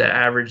 with the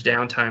average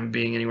downtime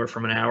being anywhere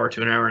from an hour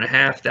to an hour and a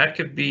half. That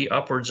could be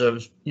upwards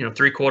of, you know,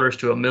 $750,000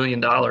 to $1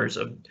 million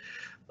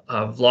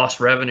of lost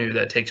revenue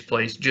that takes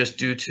place just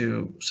due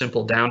to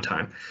simple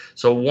downtime.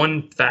 So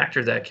one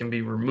factor that can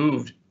be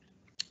removed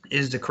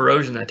is the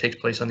corrosion that takes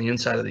place on the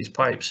inside of these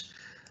pipes.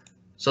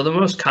 So the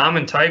most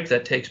common type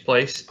that takes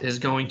place is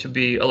going to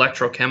be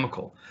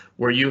electrochemical,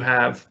 where you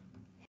have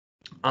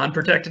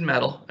unprotected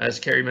metal, as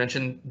Cary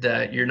mentioned,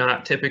 that you're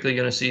not typically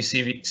going to see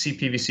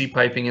CPVC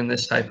piping in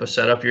this type of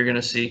setup. You're going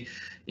to see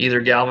either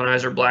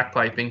galvanized or black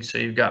piping. So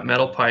you've got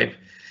metal pipe.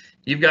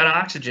 You've got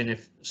oxygen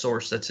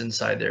source that's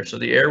inside there. So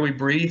the air we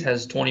breathe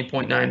has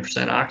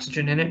 20.9%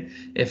 oxygen in it.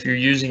 If you're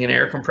using an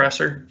air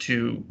compressor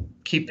to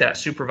keep that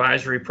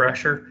supervisory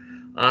pressure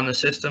on the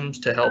systems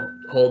to help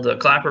hold the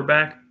clapper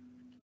back,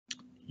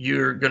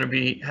 you're going to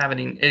be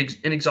having an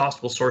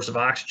inexhaustible source of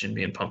oxygen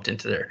being pumped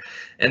into there.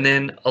 And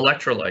then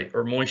electrolyte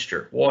or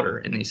moisture, water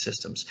in these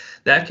systems.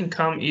 That can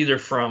come either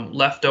from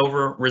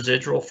leftover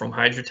residual from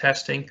hydro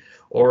testing,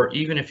 or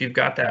even if you've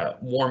got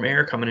that warm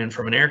air coming in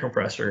from an air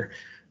compressor,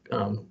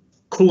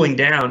 cooling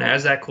down.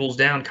 As that cools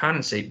down,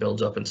 condensate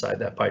builds up inside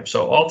that pipe.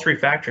 So all three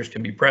factors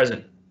can be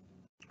present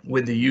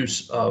with the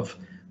use of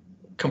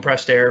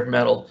compressed air,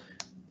 metal,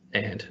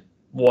 and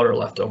water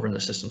left over in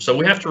the system. So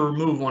we have to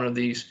remove one of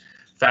these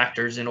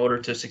factors in order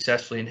to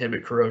successfully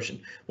inhibit corrosion.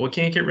 We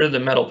can't get rid of the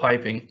metal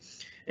piping,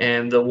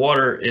 and the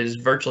water is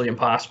virtually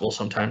impossible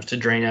sometimes to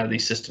drain out of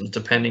these systems,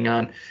 depending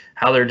on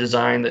how they're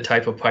designed, the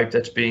type of pipe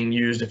that's being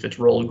used, if it's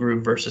rolled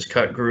groove versus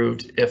cut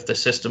grooved, if the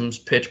system's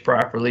pitched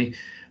properly.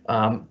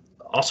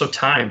 Also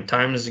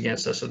time is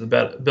against us. If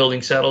the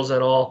building settles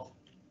at all,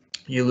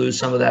 you lose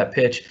some of that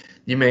pitch.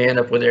 You may end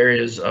up with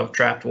areas of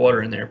trapped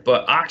water in there.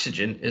 But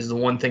oxygen is the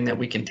one thing that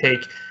we can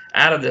take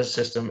out of this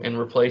system and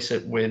replace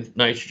it with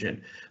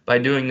nitrogen. By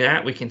doing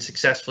that, we can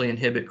successfully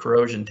inhibit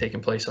corrosion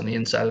taking place on the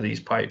inside of these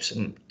pipes.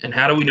 And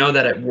how do we know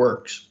that it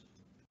works?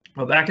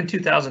 Well, back in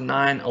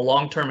 2009, a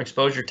long-term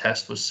exposure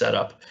test was set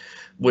up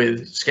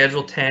with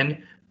Schedule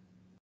 10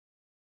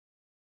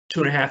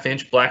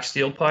 2.5-inch black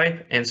steel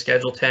pipe and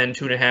Schedule 10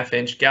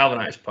 2.5-inch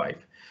galvanized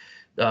pipe.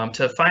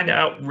 To find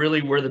out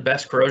really where the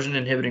best corrosion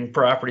inhibiting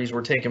properties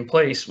were taking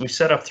place, we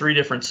set up 3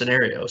 different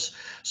scenarios.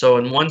 So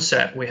in one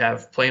set, we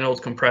have plain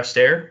old compressed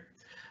air.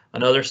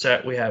 Another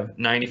set, we have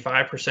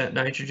 95%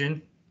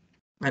 nitrogen.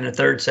 And a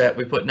third set,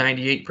 we put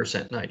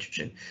 98%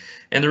 nitrogen.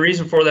 And the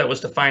reason for that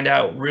was to find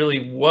out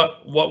really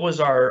what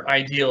was our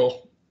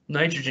ideal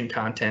nitrogen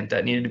content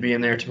that needed to be in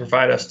there to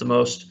provide us the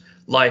most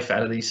life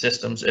out of these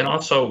systems. And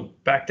also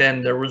back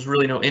then there was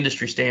really no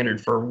industry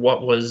standard for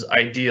what was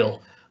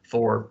ideal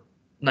for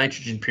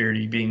nitrogen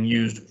purity being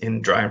used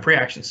in dry and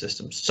pre-action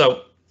systems.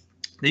 So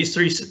these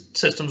 3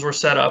 systems were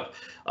set up.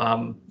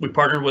 We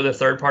partnered with a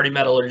third-party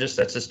metallurgist.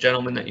 That's this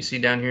gentleman that you see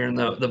down here in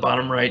the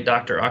bottom right,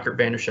 Dr. Akkert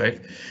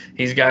Vanderscheif.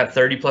 He's got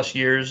 30+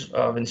 years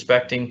of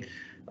inspecting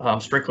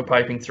sprinkler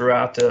piping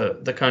throughout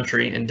the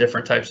country in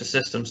different types of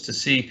systems to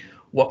see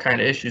what kind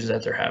of issues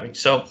that they're having.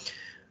 So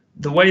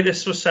the way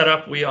this was set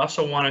up, we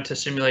also wanted to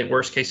simulate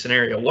worst case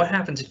scenario. What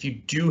happens if you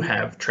do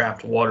have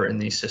trapped water in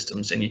these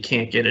systems and you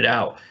can't get it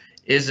out?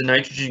 Is the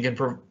nitrogen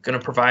going to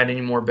provide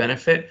any more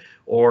benefit,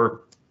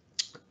 or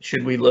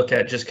should we look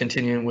at just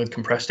continuing with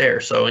compressed air?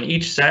 So in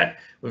each set,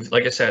 we've,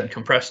 like I said,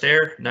 compressed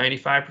air,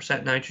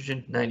 95%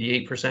 nitrogen,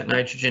 98%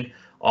 nitrogen,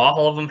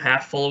 all of them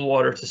half full of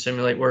water to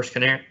simulate worst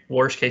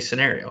case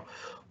scenario.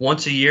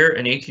 Once a year,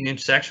 an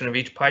 18-inch section of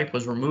each pipe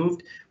was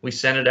removed. We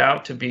sent it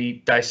out to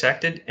be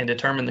dissected and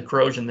determine the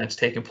corrosion that's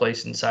taken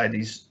place inside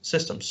these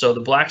systems. So the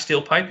black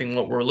steel piping,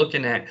 what we're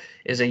looking at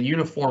is a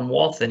uniform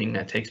wall thinning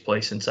that takes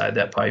place inside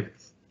that pipe.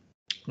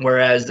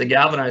 Whereas the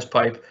galvanized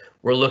pipe,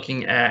 we're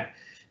looking at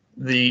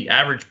the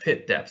average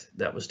pit depth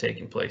that was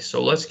taking place.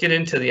 So let's get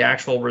into the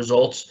actual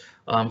results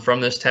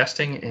from this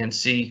testing and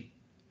see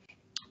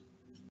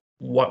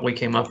what we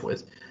came up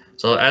with.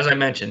 So as I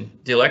mentioned,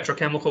 the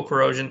electrochemical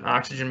corrosion,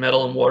 oxygen,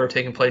 metal, and water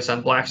taking place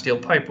on black steel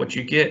pipe, what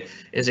you get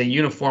is a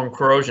uniform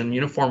corrosion,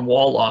 uniform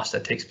wall loss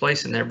that takes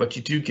place in there, but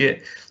you do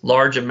get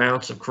large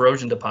amounts of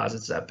corrosion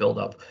deposits that build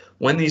up.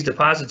 When these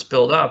deposits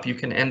build up, you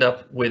can end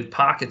up with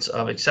pockets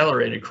of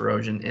accelerated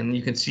corrosion, and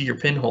you can see your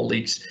pinhole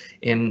leaks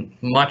in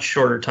much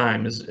shorter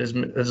time. As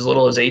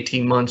little as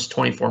 18 months,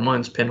 24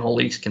 months, pinhole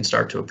leaks can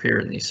start to appear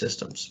in these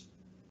systems.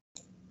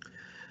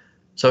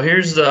 So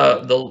here's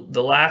the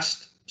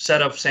last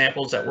set of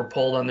samples that were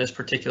pulled on this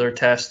particular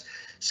test.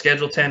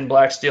 Schedule 10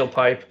 black steel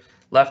pipe,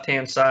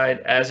 left-hand side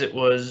as it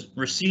was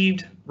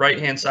received,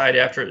 right-hand side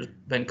after it's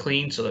been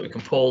cleaned so that we can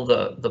pull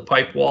the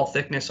pipe wall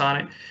thickness on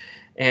it.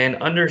 And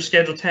under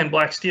Schedule 10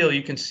 black steel,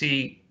 you can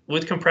see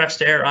with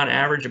compressed air on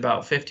average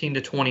about 15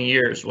 to 20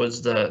 years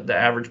was the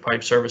average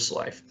pipe service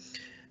life.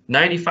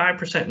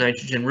 95%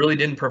 nitrogen really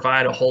didn't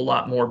provide a whole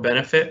lot more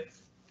benefit,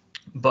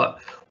 but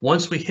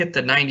once we hit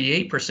the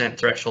 98%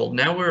 threshold,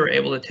 now we were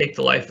able to take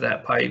the life of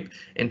that pipe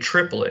and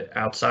triple it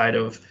outside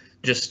of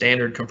just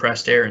standard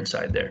compressed air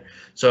inside there.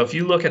 So if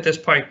you look at this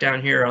pipe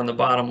down here on the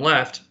bottom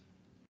left,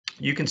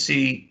 you can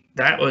see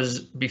that was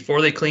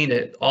before they cleaned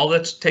it. All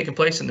that's taken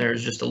place in there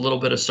is just a little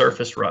bit of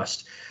surface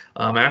rust.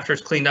 After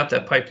it's cleaned up,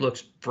 that pipe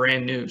looks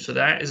brand new. So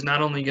that is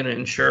not only going to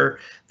ensure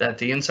that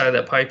the inside of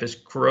that pipe is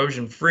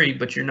corrosion free,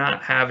 but you're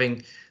not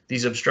having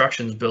these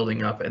obstructions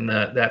building up, and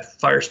that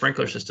fire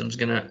sprinkler system is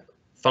going to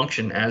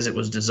function as it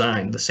was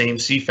designed, the same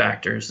C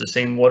factors, the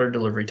same water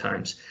delivery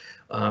times,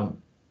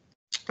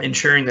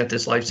 ensuring that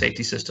this life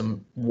safety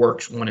system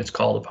works when it's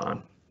called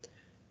upon.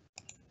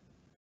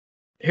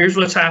 Here's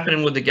what's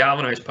happening with the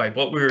galvanized pipe.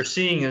 What we were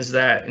seeing is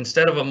that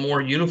instead of a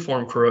more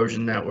uniform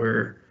corrosion that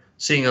we're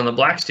seeing on the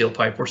black steel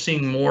pipe, we're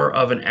seeing more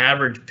of an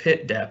average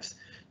pit depth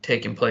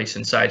taking place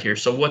inside here.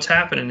 So what's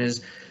happening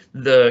is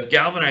the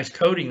galvanized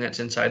coating that's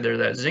inside there,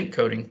 that zinc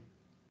coating,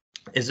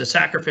 is a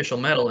sacrificial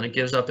metal, and it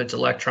gives up its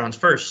electrons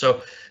first.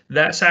 So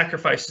that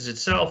sacrifices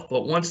itself,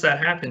 but once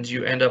that happens,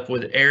 you end up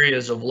with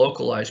areas of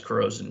localized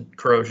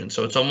corrosion.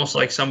 So it's almost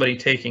like somebody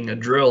taking a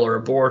drill or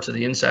a bore to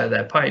the inside of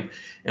that pipe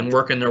and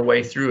working their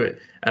way through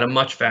it at a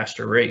much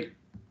faster rate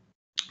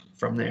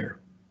from there.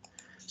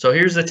 So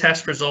here's the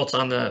test results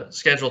on the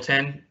Schedule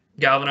 10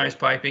 galvanized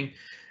piping.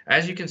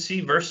 As you can see,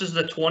 versus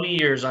the 20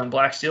 years on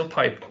black steel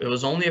pipe, it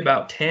was only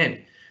about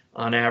 10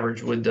 on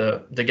average with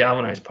the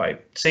galvanized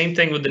pipe. Same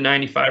thing with the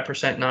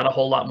 95%, not a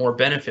whole lot more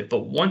benefit.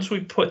 But once we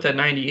put the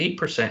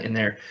 98% in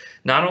there,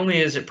 not only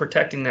is it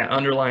protecting that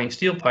underlying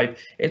steel pipe,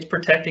 it's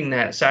protecting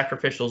that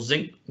sacrificial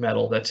zinc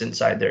metal that's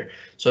inside there.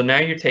 So now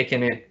you're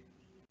taking it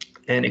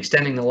and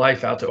extending the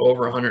life out to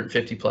over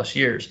 150 plus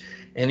years.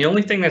 And the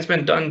only thing that's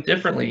been done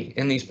differently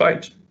in these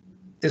pipes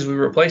is we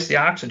replace the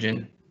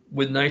oxygen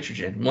with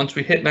nitrogen. Once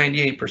we hit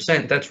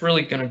 98%, that's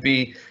really going to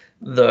be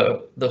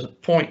the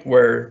point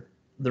where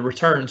the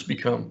returns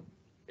become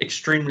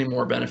extremely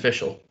more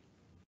beneficial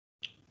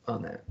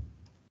on that.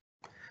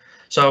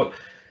 So,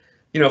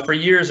 you know, for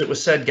years it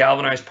was said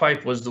galvanized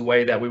pipe was the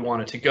way that we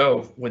wanted to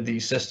go with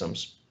these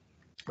systems.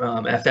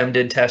 FM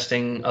did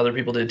testing, other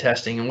people did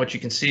testing, and what you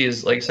can see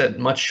is, like I said,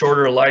 much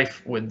shorter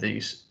life with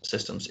these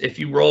systems. If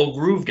you roll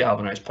groove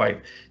galvanized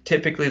pipe,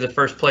 typically the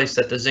first place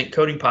that the zinc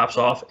coating pops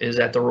off is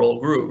at the roll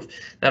groove.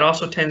 That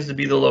also tends to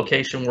be the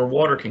location where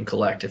water can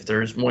collect if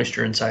there's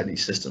moisture inside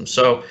these systems.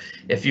 So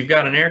if you've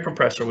got an air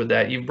compressor with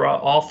that, you've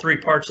brought all three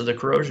parts of the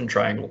corrosion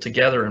triangle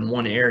together in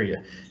one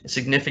area,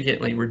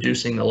 significantly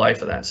reducing the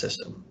life of that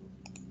system.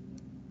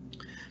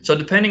 So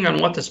depending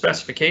on what the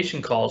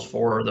specification calls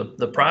for, or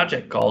the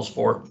project calls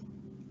for,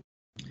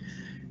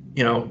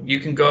 you know, you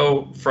can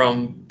go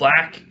from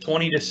black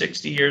 20 to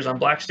 60 years on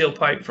black steel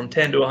pipe, from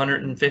 10 to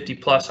 150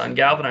 plus on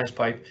galvanized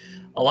pipe.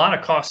 A lot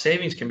of cost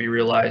savings can be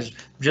realized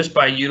just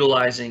by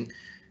utilizing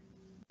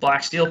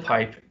black steel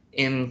pipe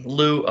in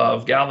lieu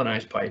of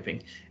galvanized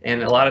piping.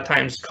 And a lot of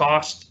times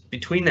cost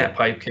between that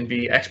pipe can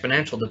be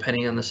exponential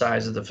depending on the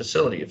size of the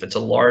facility. If it's a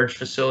large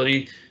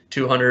facility,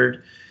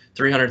 200,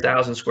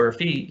 300,000 square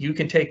feet, you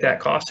can take that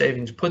cost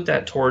savings, put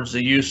that towards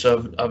the use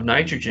of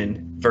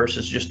nitrogen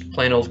versus just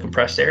plain old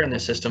compressed air in the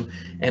system,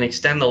 and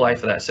extend the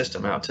life of that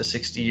system out to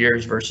 60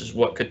 years versus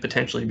what could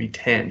potentially be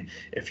 10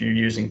 if you're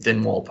using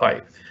thin wall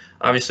pipe.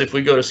 Obviously, if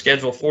we go to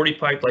Schedule 40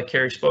 pipe like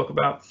Cary spoke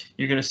about,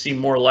 you're going to see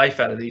more life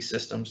out of these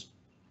systems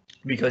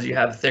because you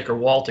have a thicker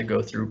wall to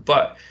go through.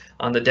 But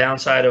on the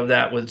downside of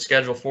that, with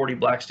Schedule 40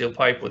 black steel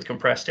pipe with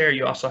compressed air,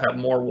 you also have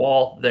more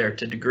wall there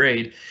to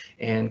degrade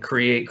and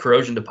create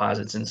corrosion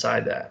deposits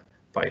inside that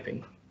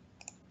piping.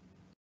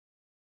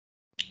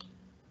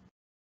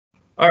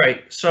 All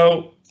right,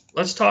 so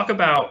let's talk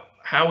about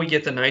how we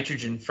get the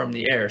nitrogen from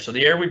the air. So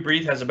the air we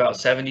breathe has about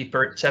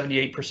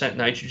 78%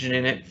 nitrogen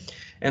in it,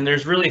 and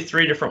there's really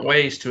three different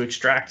ways to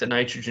extract the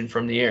nitrogen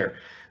from the air.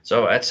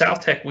 So at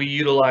South-Tek, we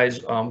utilize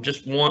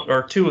just one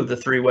or two of the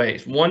three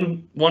ways.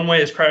 One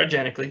way is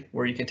cryogenically,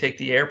 where you can take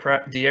the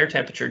air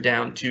temperature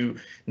down to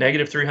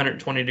negative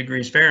 320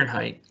 degrees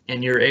Fahrenheit,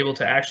 and you're able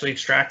to actually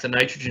extract the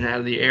nitrogen out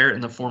of the air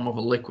in the form of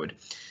a liquid.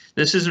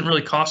 This isn't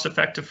really cost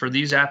effective for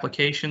these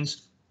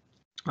applications.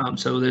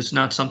 So this is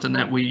not something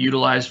that we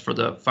utilize for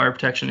the fire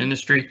protection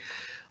industry.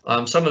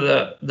 Some of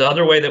the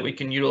other way that we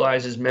can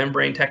utilize is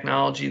membrane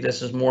technology.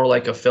 This is more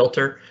like a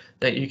filter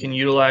that you can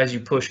utilize.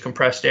 You push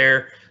compressed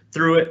air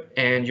through it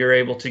and you're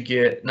able to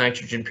get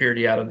nitrogen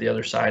purity out of the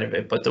other side of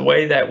it. But the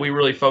way that we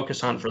really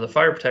focus on for the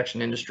fire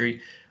protection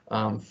industry,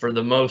 for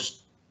the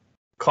most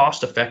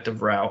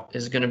cost-effective route,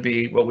 is going to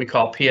be what we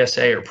call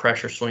PSA, or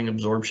pressure swing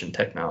absorption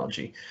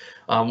technology.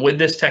 With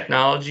this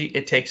technology,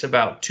 it takes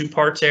about 2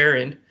 parts air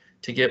in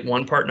to get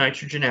 1 part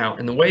nitrogen out.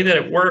 And the way that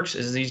it works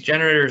is these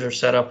generators are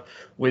set up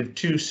with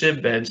 2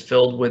 sieve beds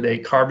filled with a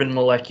carbon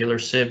molecular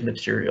sieve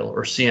material,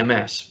 or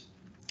CMS.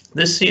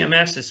 This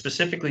CMS is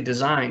specifically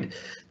designed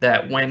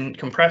that when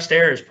compressed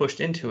air is pushed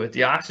into it,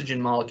 the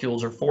oxygen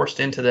molecules are forced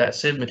into that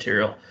sieve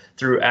material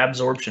through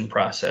absorption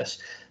process.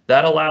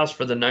 That allows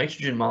for the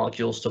nitrogen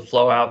molecules to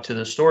flow out to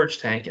the storage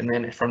tank and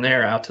then from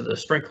there out to the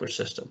sprinkler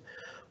system.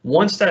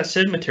 Once that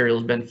sieve material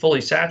has been fully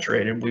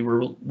saturated, we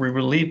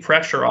relieve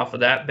pressure off of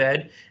that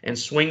bed and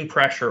swing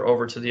pressure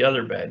over to the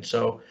other bed.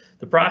 So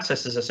the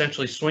process is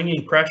essentially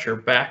swinging pressure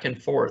back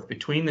and forth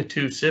between the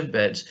 2 sieve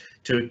beds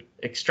to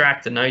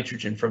extract the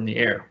nitrogen from the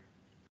air.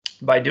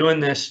 By doing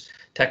this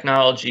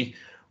technology,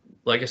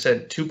 like I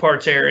said, 2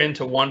 parts air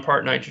into 1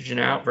 part nitrogen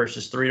out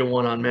versus 3 to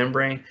 1 on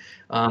membrane.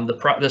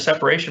 The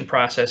separation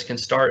process can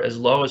start as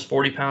low as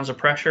 40 pounds of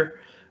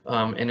pressure,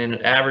 and then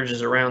it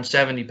averages around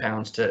 70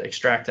 pounds to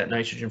extract that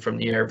nitrogen from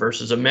the air,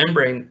 versus a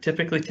membrane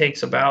typically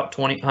takes about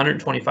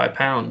 125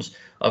 pounds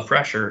of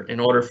pressure in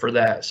order for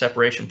that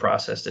separation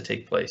process to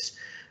take place.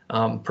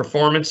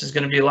 Performance is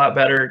going to be a lot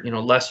better,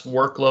 less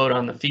workload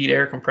on the feed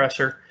air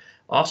compressor.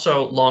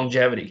 Also,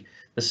 longevity.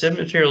 The sieve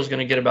material is going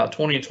to get about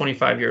 20 to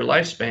 25 year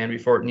lifespan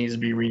before it needs to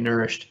be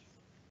renourished,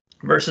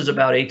 versus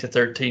about 8 to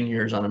 13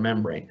 years on a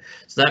membrane.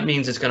 So that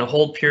means it's going to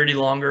hold purity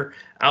longer,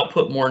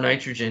 output more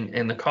nitrogen,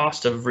 and the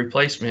cost of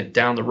replacement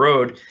down the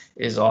road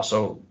is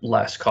also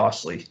less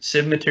costly.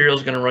 Sieve material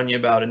is going to run you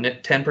about a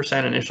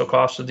 10% initial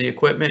cost of the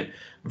equipment,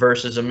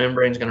 versus a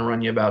membrane is going to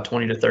run you about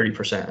 20 to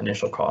 30%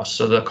 initial cost.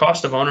 So the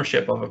cost of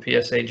ownership of a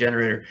PSA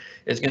generator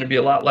is going to be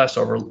a lot less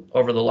over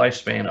the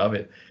lifespan of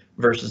it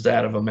versus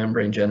that of a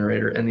membrane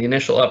generator, and the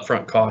initial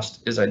upfront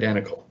cost is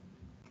identical.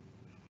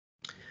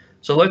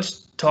 So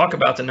let's talk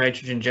about the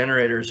nitrogen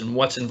generators and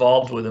what's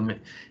involved with them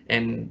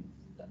and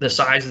the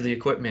size of the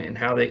equipment and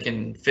how they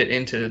can fit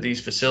into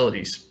these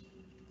facilities.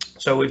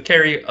 So we've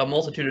carried a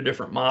multitude of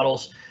different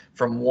models,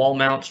 from wall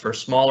mounts for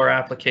smaller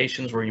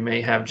applications where you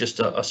may have just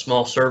a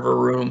small server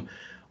room,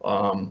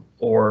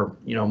 or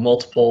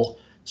multiple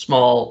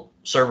small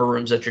server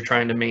rooms that you're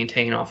trying to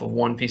maintain off of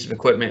one piece of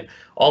equipment,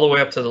 all the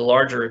way up to the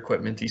larger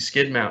equipment, these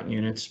skid mount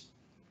units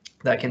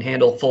that can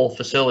handle full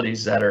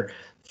facilities that are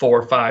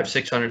 400,000, 500,000,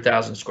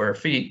 600,000 square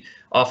feet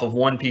off of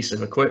one piece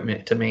of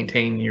equipment to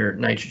maintain your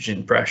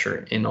nitrogen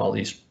pressure in all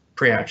these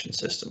pre-action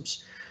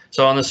systems.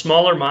 So on the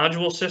smaller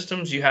module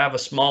systems, you have a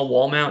small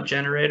wall mount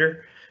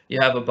generator, you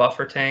have a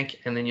buffer tank,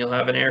 and then you'll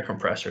have an air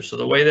compressor. So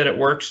the way that it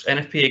works,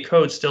 NFPA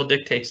code still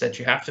dictates that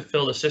you have to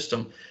fill the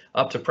system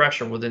up to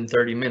pressure within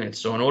 30 minutes.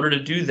 So in order to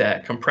do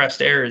that,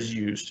 compressed air is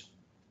used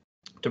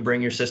to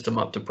bring your system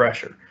up to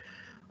pressure.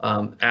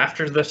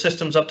 After the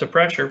system's up to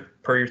pressure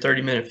per your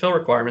 30-minute fill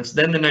requirements,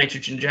 then the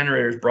nitrogen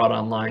generator is brought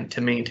online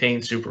to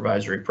maintain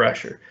supervisory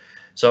pressure.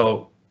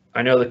 So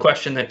I know the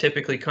question that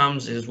typically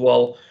comes is,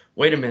 well,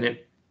 wait a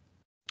minute,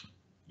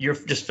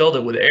 you've just filled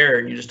it with air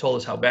and you just told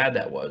us how bad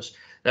that was.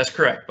 That's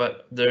correct,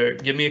 but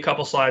give me a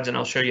couple slides and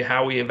I'll show you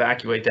how we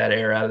evacuate that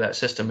air out of that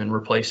system and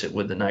replace it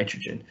with the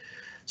nitrogen.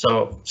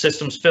 So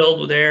system's filled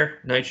with air,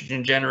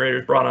 nitrogen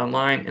generators brought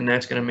online, and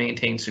that's going to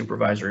maintain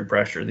supervisory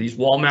pressure. These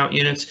wall mount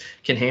units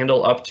can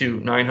handle up to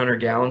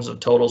 900 gallons of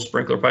total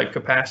sprinkler pipe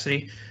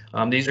capacity.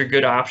 These are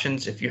good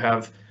options if you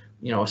have,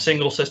 a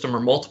single system or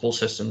multiple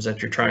systems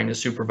that you're trying to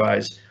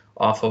supervise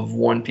off of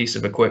one piece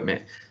of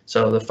equipment.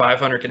 So the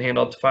 500 can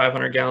handle up to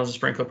 500 gallons of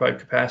sprinkler pipe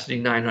capacity,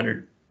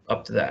 900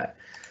 up to that.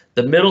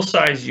 The middle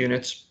size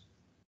units,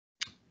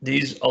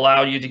 these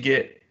allow you to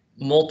get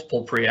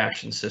multiple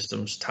pre-action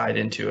systems tied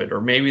into it, or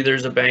maybe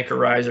there's a bank of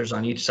risers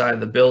on each side of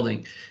the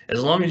building.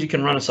 As long as you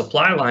can run a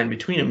supply line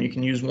between them, you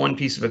can use one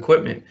piece of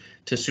equipment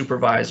to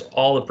supervise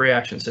all the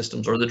pre-action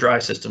systems or the dry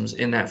systems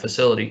in that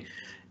facility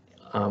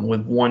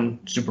with one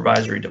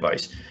supervisory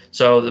device.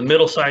 So the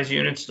middle size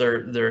units,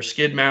 they're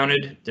skid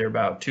mounted, they're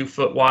about 2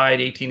 foot wide,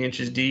 18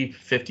 inches deep,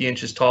 50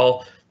 inches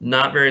tall,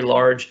 not very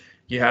large.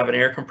 You have an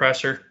air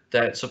compressor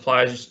that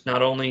supplies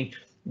not only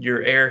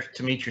your air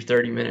to meet your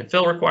 30-minute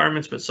fill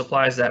requirements, but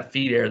supplies that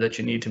feed air that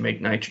you need to make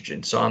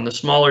nitrogen. So on the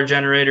smaller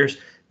generators,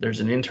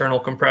 there's an internal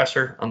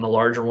compressor. On the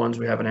larger ones,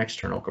 we have an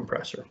external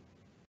compressor.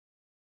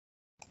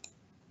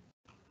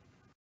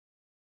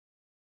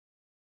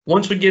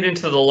 Once we get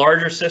into the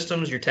larger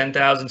systems, your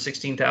 10,000,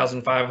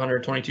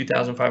 16,500,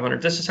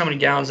 22,500, this is how many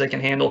gallons they can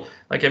handle.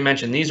 Like I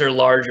mentioned, these are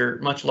larger,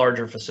 much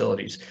larger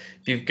facilities.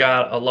 If you've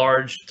got a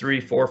large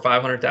 300,000, 400,000,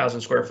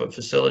 500,000 square foot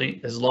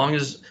facility, as long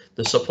as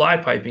the supply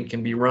piping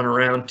can be run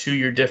around to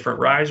your different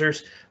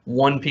risers,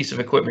 one piece of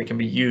equipment can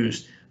be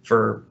used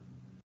for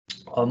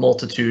a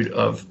multitude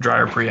of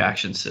dryer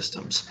pre-action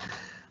systems.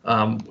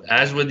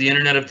 As with the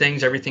Internet of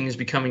Things, everything is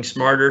becoming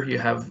smarter. You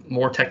have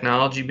more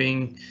technology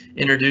being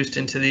introduced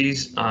into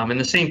these, and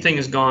the same thing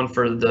has gone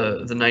for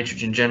the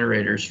nitrogen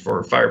generators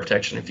for fire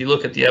protection. If you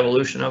look at the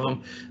evolution of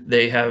them,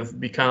 they have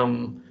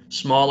become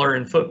smaller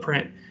in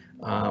footprint,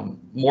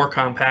 more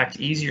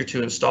compact, easier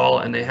to install,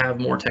 and they have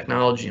more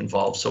technology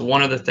involved. So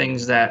one of the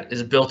things that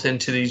is built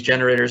into these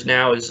generators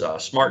now is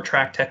smart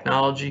track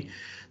technology.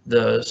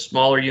 The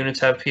smaller units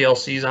have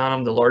PLCs on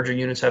them, the larger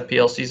units have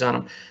PLCs on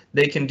them.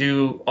 They can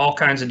do all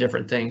kinds of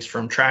different things,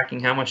 from tracking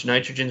how much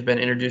nitrogen's been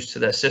introduced to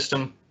that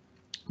system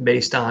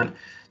based on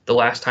the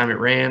last time it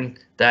ran,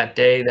 that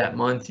day, that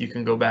month. You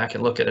can go back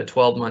and look at a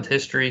 12-month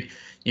history.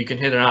 You can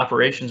hit an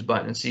operations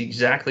button and see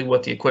exactly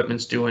what the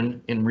equipment's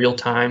doing in real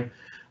time.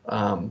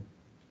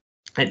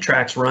 It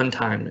tracks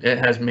runtime. It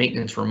has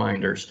maintenance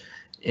reminders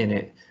in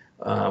it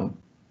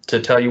to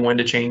tell you when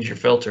to change your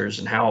filters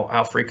and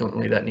how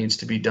frequently that needs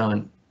to be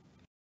done.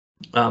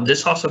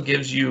 This also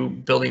gives you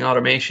building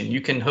automation. You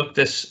can hook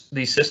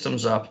these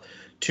systems up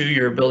to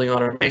your building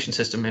automation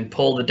system and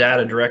pull the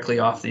data directly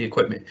off the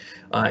equipment.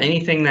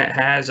 Anything that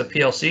has a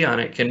PLC on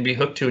it can be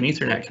hooked to an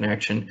Ethernet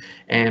connection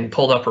and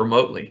pulled up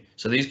remotely.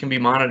 So these can be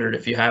monitored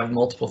if you have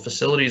multiple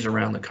facilities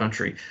around the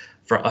country.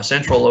 For a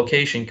central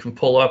location can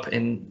pull up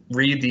and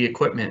read the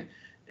equipment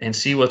and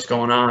see what's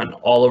going on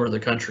all over the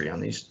country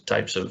on these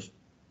types of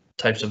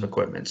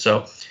equipment.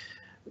 So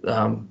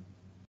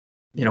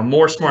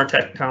more smart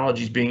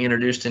technologies being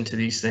introduced into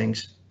these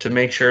things to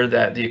make sure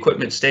that the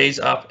equipment stays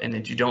up and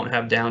that you don't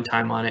have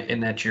downtime on it,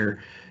 and that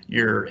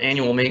your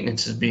annual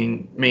maintenance is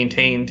being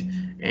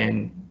maintained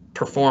and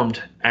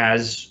performed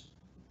as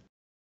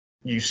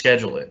you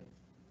schedule it.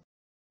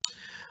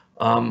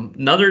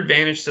 Another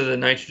advantage to the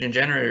nitrogen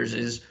generators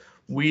is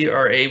we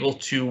are able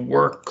to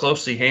work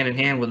closely hand in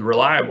hand with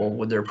Reliable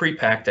with their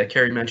pre-pack that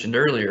Cary mentioned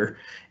earlier,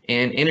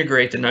 and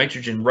integrate the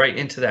nitrogen right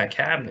into that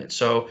cabinet.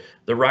 So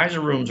the riser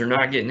rooms are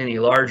not getting any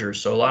larger.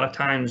 So a lot of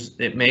times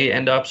it may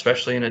end up,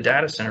 especially in a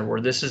data center, where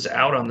this is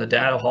out on the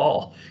data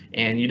hall,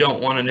 and you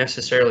don't want to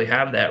necessarily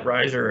have that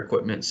riser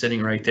equipment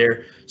sitting right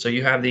there. So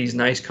you have these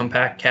nice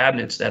compact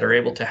cabinets that are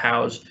able to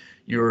house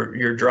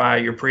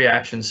your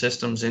pre-action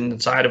systems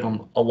inside of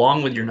them,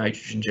 along with your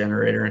nitrogen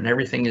generator, and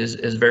everything is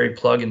very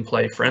plug and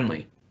play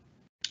friendly.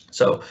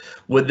 So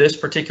with this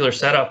particular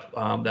setup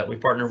that we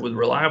partnered with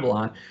Reliable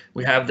on,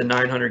 we have the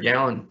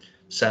 900-gallon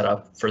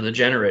setup for the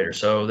generator.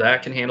 So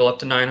that can handle up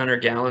to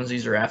 900 gallons.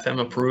 These are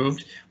FM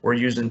approved. We're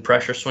using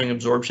pressure swing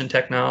absorption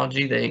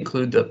technology. They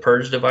include the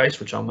purge device,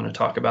 which I'm going to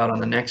talk about on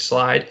the next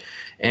slide.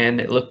 And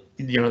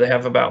they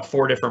have about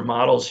 4 different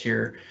models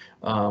here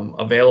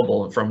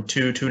available, from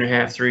 2,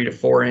 2.5, 3 to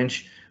 4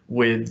 inch,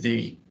 with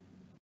the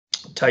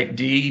Type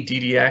D,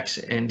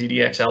 DDX, and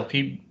DDX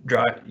LP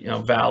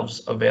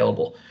valves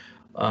available.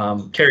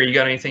 Cary, you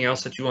got anything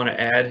else that you want to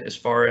add as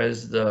far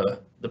as the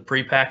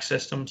pre-pack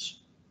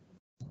systems?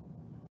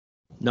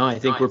 No, I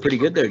think we're pretty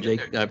good there,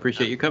 Jake. I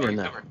appreciate you covering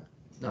that.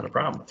 Not a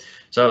problem.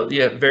 So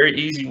yeah, very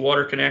easy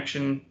water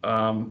connection,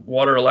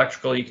 water,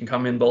 electrical. You can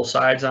come in both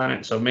sides on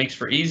it, so it makes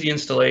for easy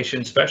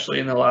installation, especially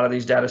in a lot of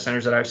these data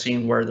centers that I've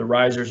seen where the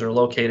risers are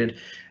located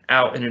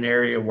out in an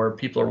area where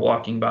people are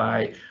walking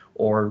by,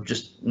 or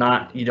just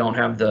not, you don't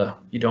have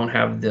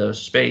the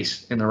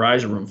space in the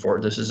riser room for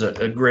it. This is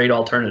a great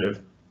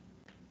alternative.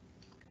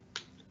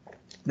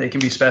 They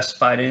can be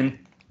specified in.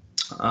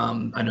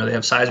 I know they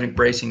have seismic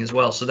bracing as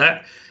well. So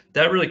that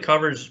really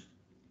covers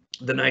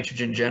the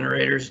nitrogen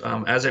generators.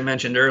 As I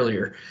mentioned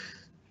earlier,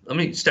 let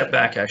me step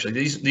back actually.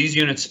 These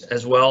units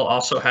as well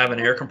also have an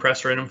air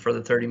compressor in them for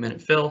the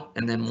 30-minute fill,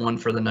 and then one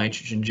for the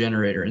nitrogen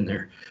generator in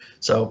there.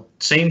 So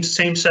same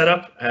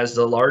setup as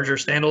the larger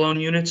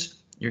standalone units.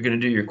 You're going to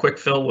do your quick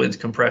fill with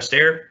compressed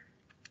air.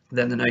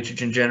 Then the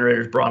nitrogen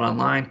generator is brought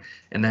online,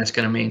 and that's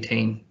going to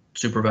maintain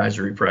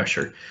supervisory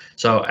pressure.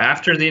 So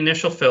after the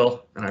initial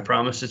fill, and I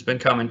promise it's been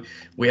coming,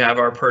 we have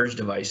our purge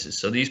devices.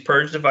 So these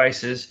purge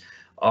devices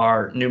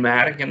are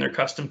pneumatic, and they're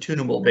custom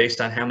tunable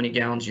based on how many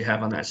gallons you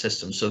have on that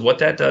system. So what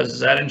that does is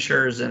that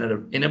ensures that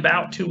in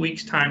about 2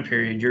 weeks time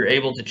period, you're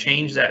able to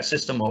change that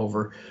system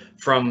over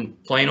from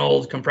plain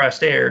old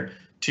compressed air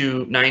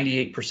to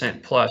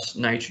 98% plus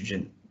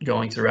nitrogen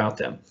going throughout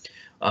them.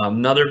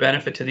 Another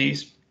benefit to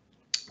these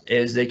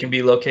is they can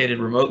be located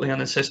remotely on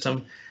the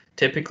system,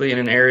 typically in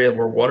an area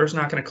where water's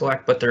not going to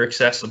collect, but they're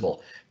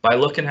accessible. By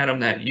looking at them,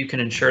 that you can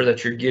ensure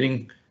that you're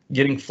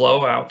getting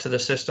flow out to the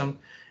system,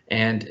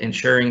 and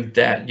ensuring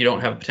that you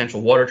don't have a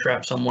potential water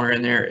trap somewhere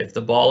in there. If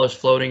the ball is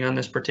floating on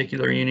this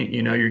particular unit,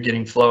 you're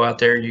getting flow out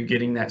there. You're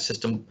getting that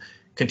system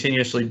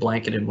continuously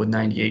blanketed with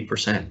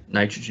 98%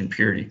 nitrogen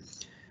purity.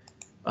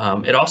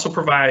 It also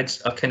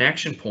provides a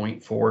connection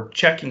point for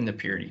checking the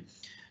purity.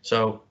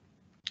 So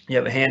you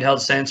have a handheld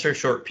sensor,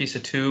 short piece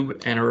of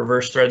tube, and a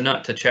reverse thread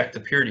nut to check the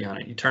purity on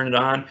it. You turn it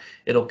on,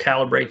 it'll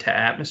calibrate to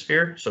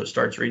atmosphere, so it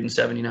starts reading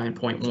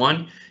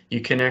 79.1.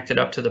 You connect it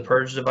up to the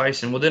purge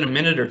device, and within a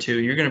minute or two,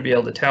 you're going to be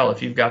able to tell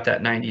if you've got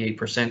that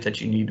 98% that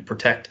you need to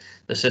protect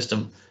the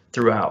system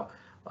throughout.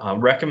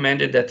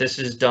 Recommended that this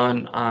is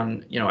done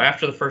on,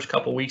 after the first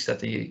couple weeks that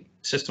the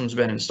system's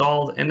been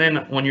installed, and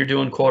then when you're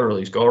doing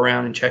quarterlies, go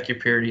around and check your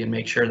purity and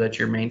make sure that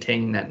you're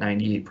maintaining that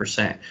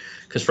 98%.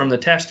 Because from the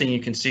testing,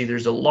 you can see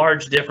there's a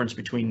large difference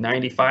between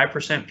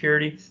 95%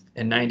 purity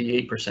and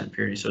 98%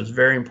 purity. So it's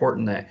very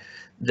important that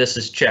this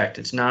is checked.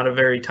 It's not a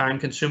very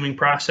time-consuming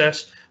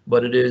process,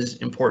 but it is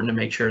important to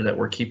make sure that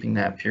we're keeping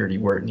that purity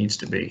where it needs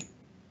to be.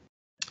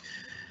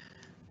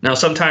 Now,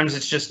 sometimes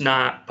it's just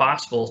not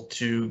possible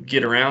to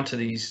get around to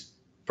these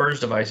PERS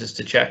devices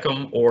to check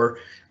them, or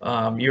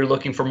you're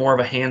looking for more of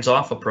a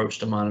hands-off approach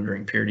to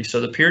monitoring purity.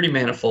 So the purity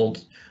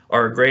manifolds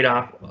are a great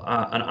an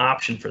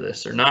option for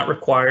this. They're not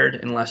required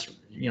unless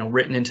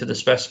written into the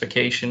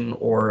specification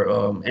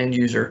or end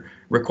user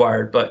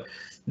required, but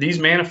these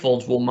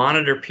manifolds will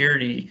monitor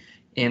purity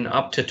in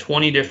up to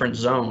 20 different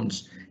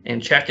zones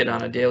and check it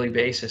on a daily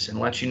basis and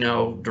let you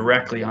know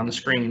directly on the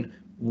screen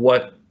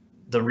what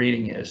the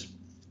reading is.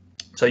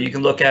 So you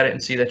can look at it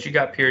and see that you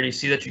got purity,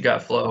 see that you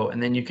got flow,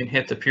 and then you can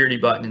hit the purity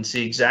button and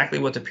see exactly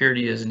what the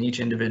purity is in each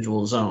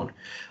individual zone.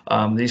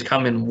 These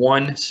come in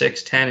 1,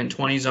 6, 10, and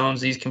 20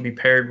 zones. These can be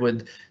paired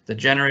with the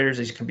generators.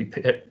 These can be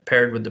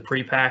paired with the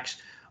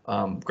pre-packs.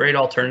 Great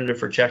alternative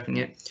for checking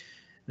it.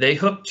 They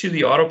hook to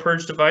the auto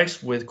purge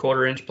device with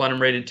 1/4-inch plenum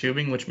rated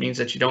tubing, which means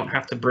that you don't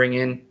have to bring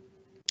in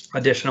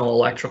additional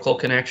electrical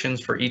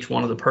connections for each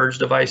one of the purge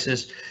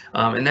devices,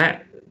 and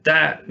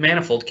that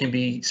manifold can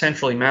be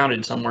centrally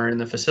mounted somewhere in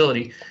the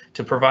facility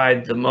to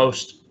provide the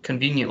most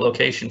convenient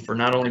location for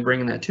not only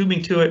bringing that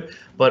tubing to it,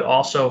 but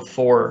also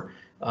for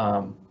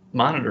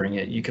monitoring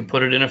it. You can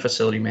put it in a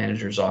facility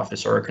manager's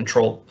office or a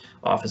control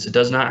office. It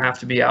does not have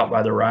to be out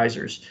by the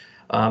risers.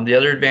 The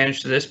other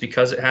advantage to this,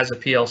 because it has a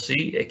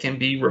PLC, it can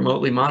be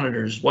remotely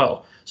monitored as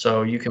well.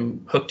 So you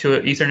can hook to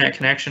an Ethernet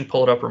connection,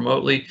 pull it up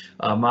remotely.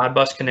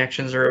 Modbus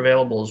connections are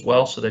available as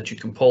well, so that you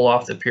can pull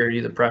off the purity,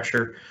 the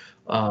pressure,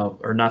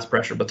 or not the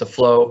pressure, but the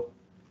flow,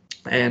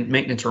 and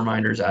maintenance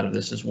reminders out of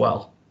this as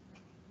well.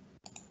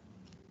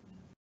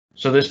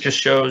 So this just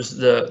shows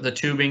the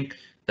tubing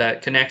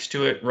that connects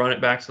to it, run it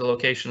back to the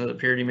location of the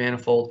purity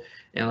manifold.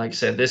 And like I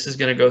said, this is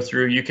going to go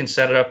through. You can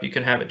set it up. You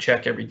can have it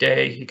check every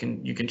day. You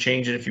can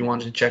change it if you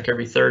wanted to check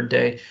every 3rd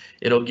day.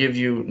 It'll give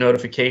you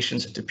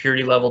notifications if the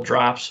purity level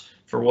drops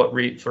for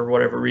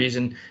whatever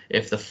reason.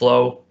 If the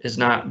flow is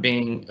not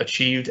being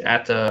achieved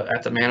at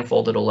the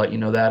manifold, it'll let you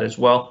know that as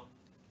well.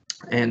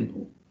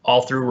 And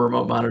all through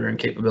remote monitoring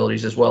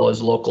capabilities, as well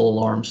as local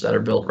alarms that are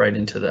built right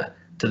into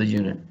the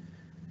unit.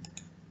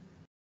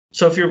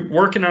 So if you're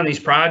working on these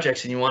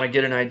projects and you want to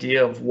get an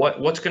idea of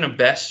what's going to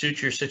best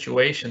suit your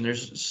situation,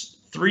 there's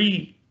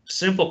 3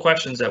 simple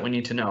questions that we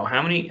need to know.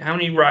 How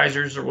many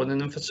risers are within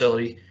the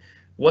facility?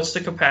 What's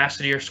the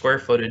capacity or square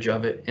footage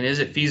of it? And is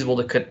it feasible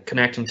to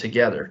connect them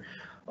together?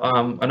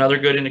 Another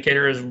good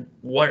indicator is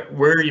where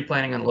are you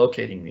planning on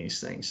locating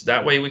these things?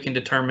 That way we can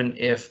determine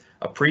if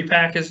a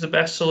pre-pack is the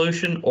best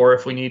solution or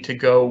if we need to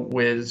go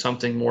with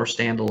something more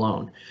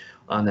standalone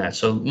on that.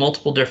 So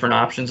multiple different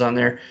options on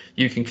there.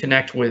 You can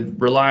connect with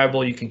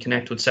Reliable, you can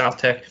connect with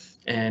South-Tek,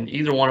 and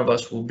either one of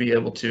us will be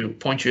able to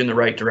point you in the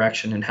right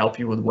direction and help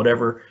you with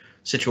whatever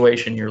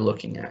situation you're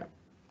looking at.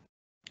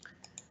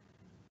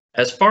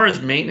 As far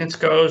as maintenance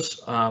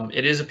goes,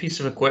 it is a piece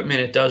of equipment.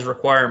 It does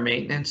require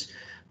maintenance,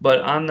 but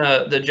on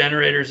the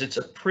generators, it's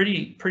a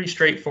pretty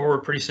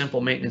straightforward, pretty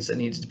simple maintenance that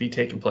needs to be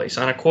taking place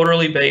on a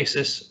quarterly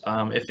basis.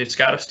 If it's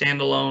got a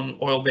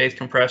standalone oil-bathed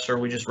compressor,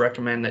 we just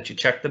recommend that you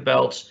check the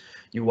belts,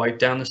 you wipe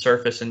down the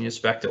surface, and you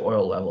inspect the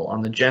oil level.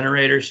 On the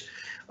generators,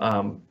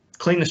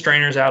 clean the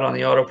strainers out on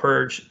the auto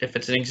purge. If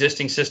it's an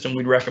existing system,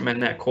 we'd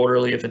recommend that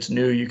quarterly. If it's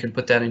new, you can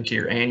put that into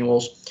your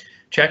annuals.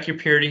 Check your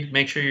purity,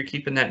 make sure you're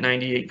keeping that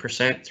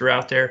 98%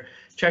 throughout there.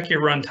 Check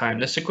your runtime.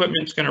 This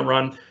equipment's going to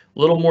run a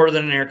little more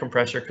than an air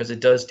compressor because it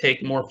does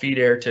take more feed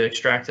air to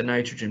extract the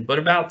nitrogen, but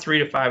about 3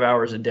 to 5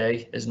 hours a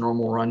day is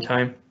normal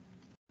runtime.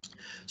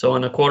 So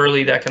on a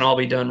quarterly, that can all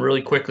be done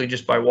really quickly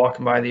just by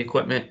walking by the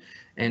equipment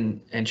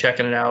and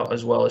checking it out,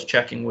 as well as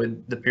checking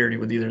with the purity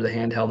with either the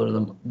handheld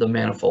or the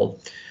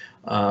manifold.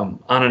 On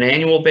an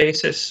annual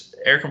basis,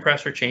 air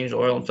compressor, change the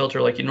oil and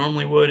filter like you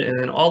normally would, and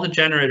then all the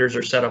generators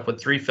are set up with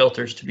 3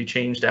 filters to be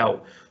changed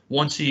out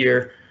once a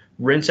year.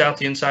 Rinse out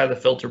the inside of the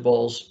filter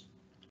bowls.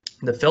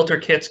 The filter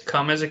kits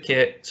come as a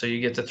kit, so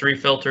you get the 3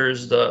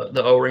 filters,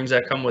 the O-rings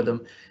that come with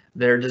them.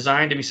 They're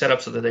designed to be set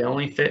up so that they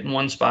only fit in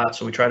one spot,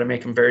 so we try to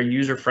make them very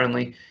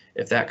user-friendly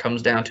if that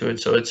comes down to it.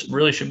 So it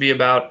really should be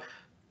about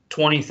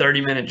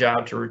 20-30 minute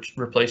job to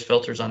replace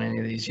filters on any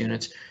of these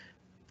units.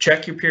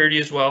 Check your purity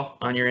as well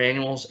on your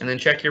annuals, and then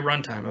check your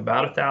runtime.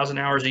 About 1,000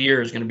 hours a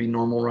year is going to be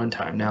normal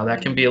runtime. Now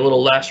that can be a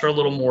little less or a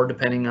little more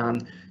depending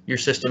on your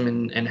system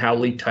and how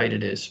leak tight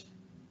it is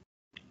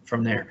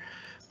from there.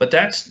 But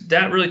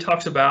that really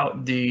talks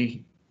about the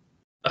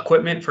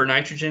equipment for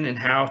nitrogen and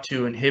how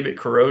to inhibit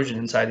corrosion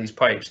inside these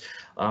pipes.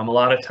 A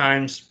lot of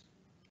times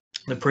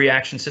the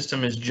pre-action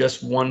system is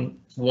just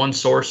one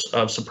source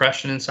of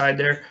suppression inside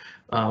there.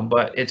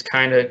 but it's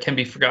kind of can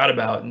be forgot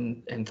about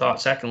and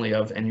thought secondly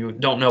of, and you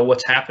don't know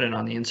what's happening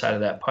on the inside of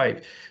that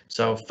pipe.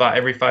 So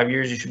every 5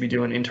 years, you should be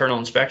doing internal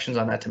inspections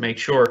on that to make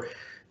sure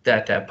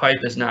that that pipe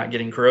is not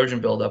getting corrosion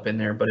buildup in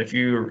there. But if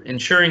you're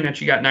ensuring that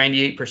you got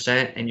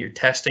 98% and you're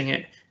testing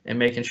it and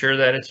making sure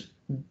that it's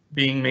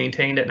being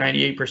maintained at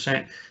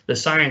 98%, the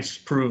science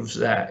proves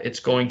that it's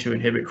going to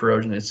inhibit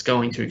corrosion. It's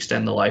going to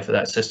extend the life of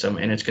that system,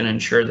 and it's going to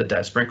ensure that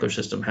that sprinkler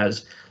system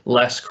has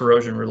less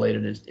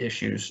corrosion-related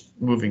issues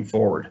moving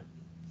forward.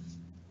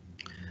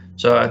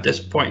 So at this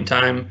point in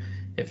time,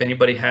 if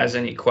anybody has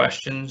any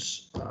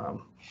questions,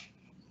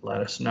 let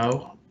us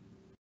know.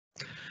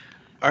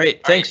 All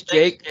right, thanks,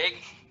 Jake.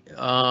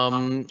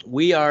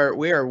 We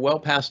are well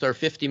past our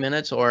 50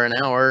 minutes or an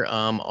hour.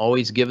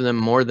 Always give them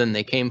more than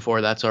they came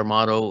for. That's our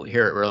motto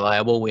here at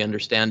Reliable. We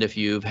understand if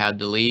you've had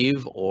to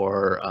leave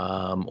or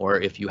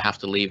if you have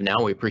to leave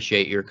now. We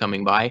appreciate your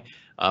coming by.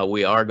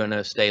 We are going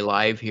to stay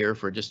live here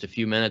for just a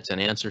few minutes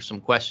and answer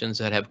some questions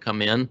that have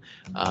come in.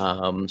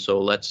 So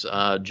let's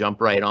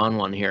jump right on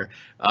one here.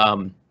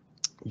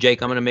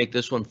 Jake, I'm going to make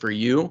this one for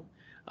you.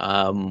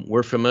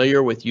 We're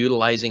familiar with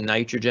utilizing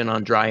nitrogen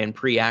on dry and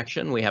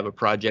pre-action. We have a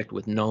project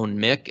with known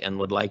MIC and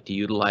would like to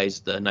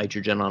utilize the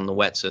nitrogen on the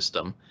wet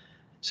system.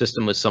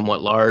 System is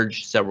somewhat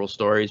large, several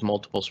stories,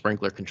 multiple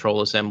sprinkler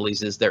control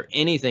assemblies. Is there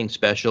anything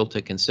special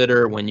to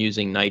consider when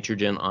using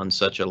nitrogen on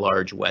such a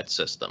large wet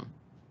system?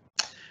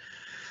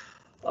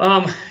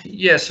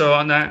 Yeah, so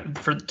on that,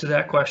 to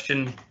that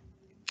question,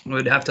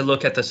 we'd have to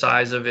look at the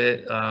size of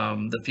it,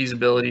 the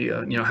feasibility,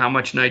 you know, how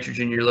much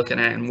nitrogen you're looking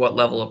at and what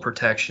level of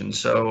protection.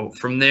 So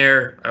from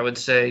there, I would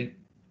say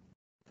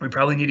we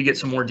probably need to get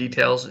some more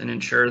details and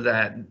ensure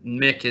that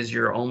MIC is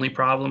your only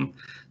problem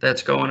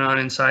that's going on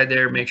inside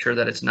there. Make sure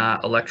that it's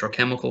not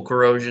electrochemical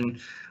corrosion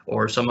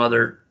or some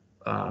other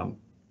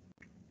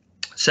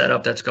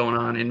setup that's going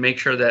on, and make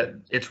sure that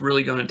it's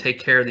really going to take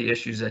care of the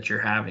issues that you're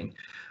having.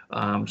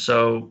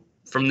 So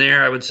from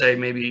there, I would say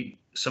maybe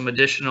some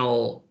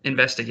additional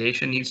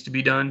investigation needs to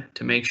be done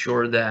to make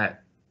sure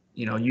that,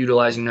 you know,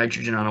 utilizing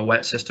nitrogen on a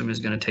wet system is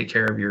going to take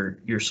care of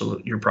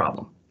your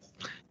problem.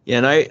 Yeah,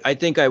 and I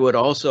think I would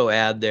also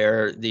add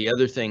there, the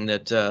other thing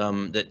that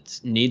that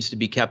needs to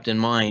be kept in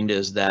mind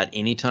is that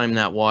anytime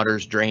that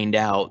water's drained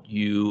out,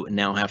 you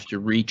now have to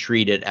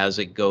retreat it as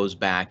it goes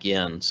back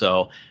in.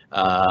 So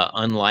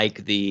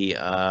unlike the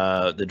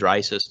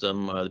dry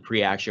system, the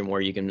pre-action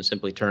where you can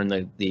simply turn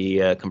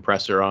the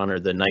compressor on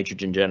or the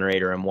nitrogen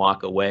generator and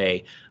walk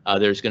away,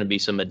 there's going to be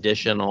some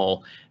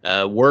additional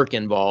work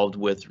involved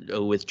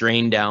with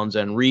drain downs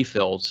and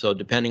refills. So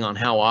depending on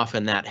how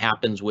often that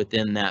happens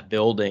within that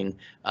building,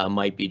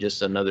 might be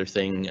just another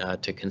thing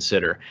to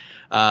consider.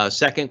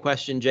 Second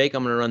question, Jake,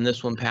 I'm going to run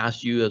this one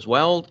past you as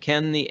well.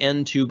 Can the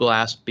N2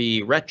 blast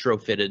be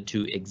retrofitted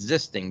to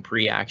existing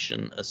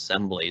pre-action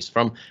assemblies?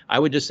 I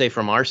would just say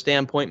from our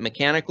standpoint,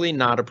 mechanically,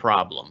 not a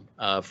problem.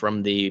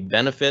 From the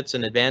benefits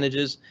and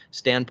advantages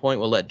standpoint,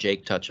 we'll let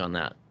Jake touch on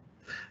that.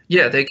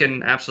 Yeah, they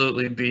can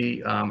absolutely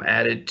be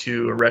added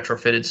to a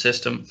retrofitted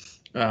system.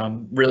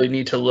 Really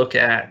need to look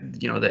at,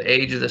 you know, the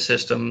age of the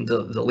system,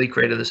 the leak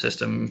rate of the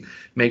system,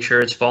 make sure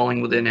it's falling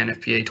within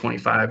NFPA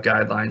 25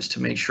 guidelines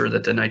to make sure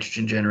that the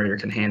nitrogen generator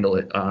can handle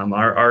it.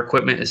 Our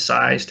equipment is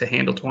sized to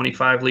handle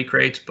 25 leak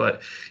rates,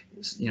 but,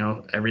 you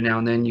know, every now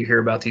and then you hear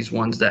about these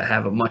ones that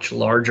have a much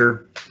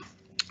larger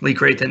leak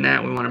rate than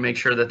that. We want to make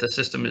sure that the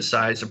system is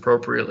sized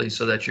appropriately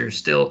so that you're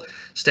still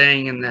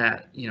staying in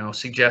that, you know,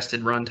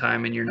 suggested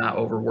runtime and you're not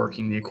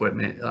overworking the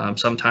equipment.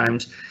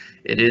 Sometimes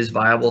it is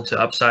viable to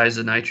upsize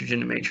the nitrogen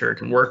to make sure it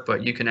can work,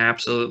 but you can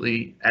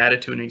absolutely add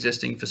it to an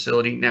existing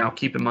facility. Now,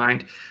 keep in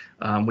mind,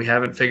 we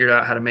haven't figured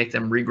out how to make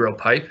them regrow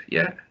pipe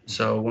yet.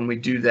 So when we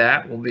do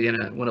that, we'll be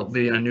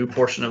in a new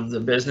portion of the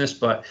business.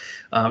 But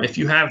if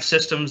you have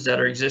systems that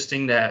are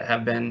existing that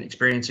have been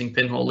experiencing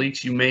pinhole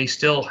leaks, you may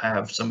still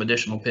have some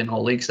additional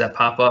pinhole leaks that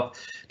pop up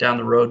down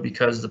the road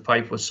because the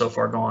pipe was so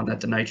far gone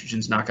that the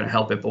nitrogen's not going to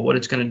help it. But what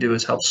it's going to do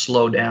is help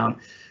slow down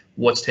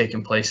what's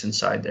taking place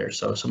inside there.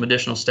 So some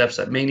additional steps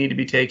that may need to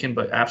be taken,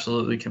 but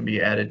absolutely can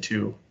be added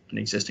to an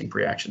existing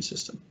pre-action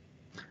system.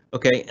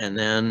 Okay, and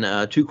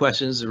then two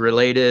questions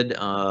related.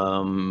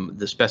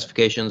 The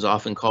specifications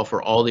often call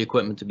for all the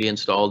equipment to be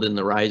installed in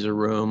the riser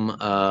room.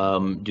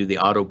 Do the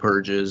auto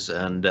purges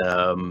and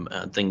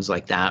things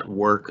like that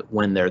work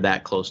when they're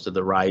that close to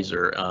the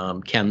riser?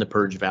 Can the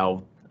purge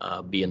valve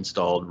be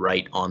installed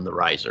right on the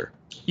riser?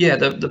 Yeah,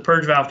 the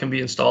purge valve can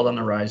be installed on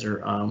the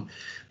riser.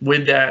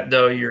 With that,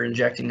 though, you're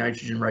injecting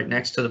nitrogen right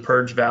next to the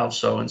purge valve.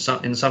 So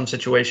in some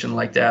situation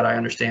like that, I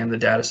understand the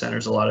data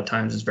centers a lot of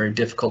times it's very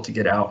difficult to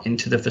get out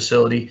into the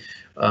facility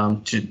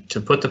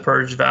to put the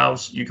purge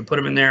valves. You can put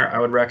them in there. I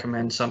would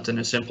recommend something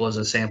as simple as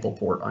a sample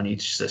port on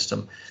each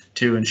system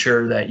to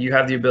ensure that you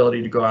have the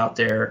ability to go out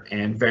there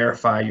and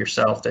verify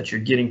yourself that you're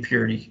getting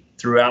purity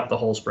throughout the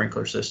whole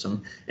sprinkler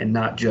system and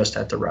not just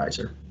at the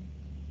riser.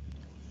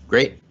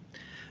 Great.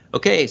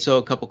 Okay, so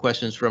a couple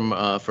questions from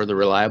for the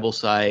Reliable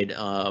side.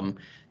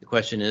 The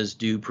question is,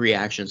 do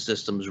pre-action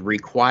systems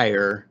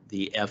require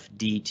the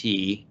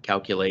FDT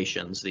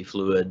calculations, the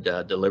fluid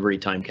delivery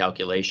time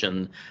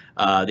calculation?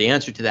 The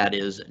answer to that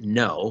is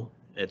no,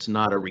 it's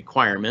not a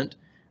requirement.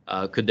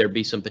 Could there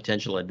be some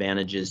potential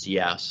advantages?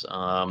 Yes.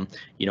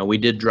 You know, we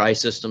did dry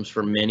systems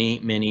for many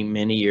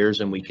years,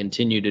 and we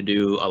continue to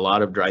do a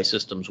lot of dry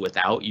systems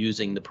without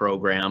using the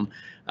program,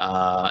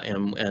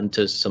 and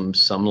to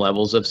some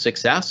levels of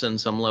success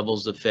and some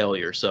levels of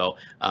failure. So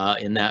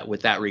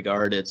with that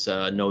regard, it's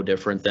no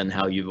different than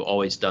how you've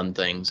always done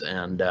things.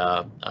 And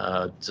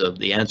so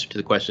the answer to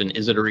the question,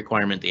 is it a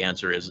requirement? The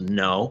answer is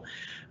no.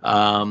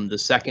 The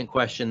second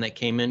question that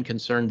came in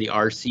concerned the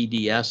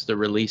RCDS, the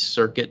release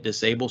circuit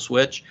disable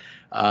switch.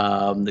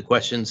 The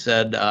question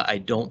said, I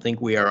don't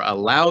think we are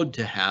allowed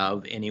to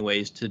have any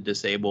ways to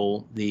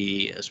disable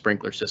the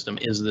sprinkler system.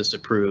 Is this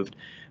approved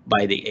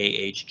by the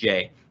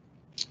AHJ?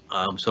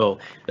 So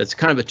that's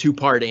kind of a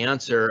two-part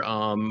answer.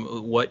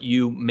 What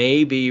you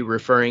may be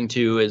referring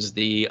to is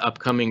the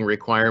upcoming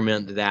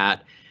requirement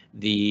that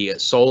the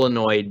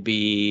solenoid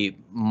be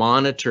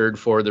monitored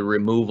for the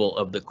removal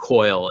of the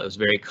coil. It was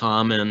very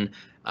common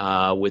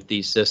with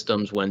these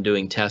systems when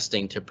doing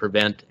testing to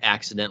prevent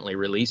accidentally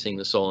releasing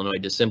the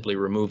solenoid to simply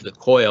remove the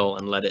coil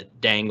and let it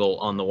dangle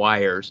on the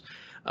wires.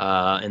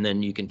 And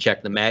then you can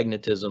check the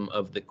magnetism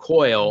of the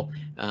coil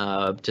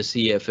to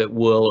see if it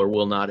will or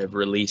will not have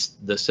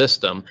released the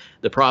system.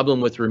 The problem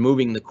with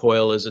removing the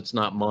coil is it's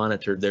not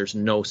monitored. There's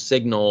no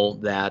signal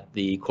that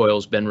the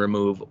coil's been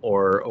removed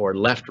or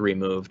left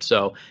removed.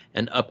 So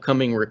an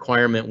upcoming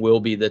requirement will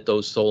be that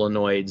those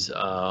solenoids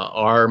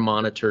are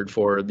monitored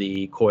for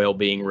the coil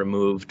being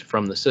removed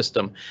from the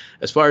system.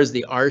 As far as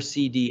the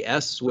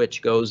RCDS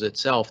switch goes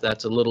itself,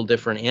 that's a little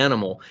different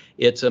animal.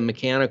 It's a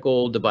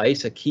mechanical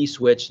device, a key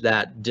switch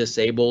that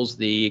disables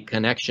the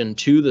connection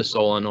to the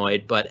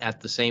solenoid, but at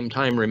the same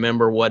time,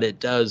 remember what it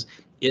does.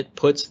 It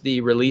puts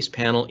the release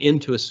panel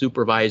into a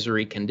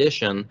supervisory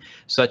condition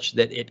such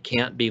that it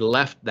can't be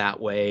left that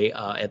way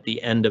at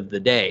the end of the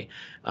day.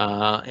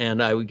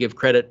 And I would give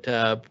credit,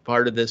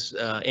 part of this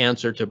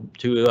answer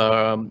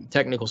to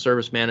Technical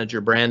Service Manager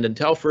Brandon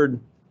Telford.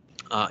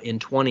 In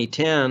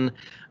 2010,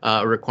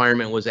 a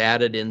requirement was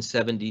added in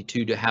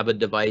 72 to have a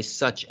device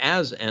such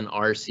as an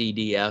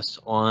RCDS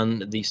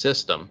on the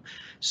system.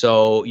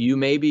 So you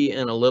may be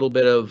in a little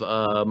bit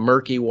of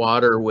murky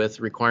water with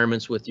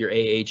requirements with your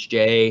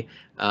AHJ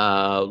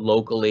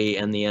locally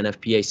and the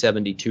NFPA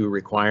 72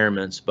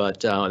 requirements, but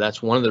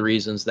that's one of the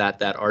reasons that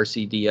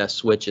RCDS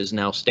switch is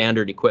now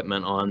standard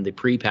equipment on the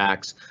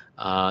pre-packs,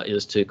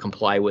 is to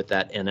comply with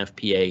that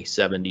NFPA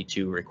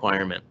 72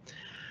 requirement.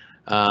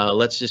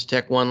 Let's just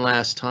check one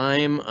last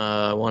time.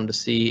 I wanted to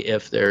see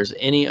if there's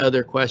any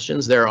other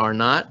questions. There are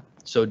not.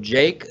 So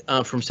Jake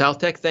from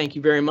South-Tek, thank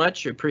you very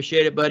much.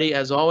 Appreciate it, buddy,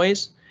 as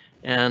always.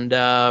 And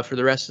for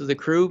the rest of the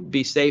crew,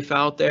 be safe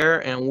out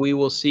there, and we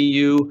will see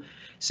you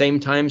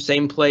same time,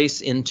 same place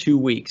in 2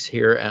 weeks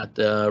here at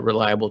the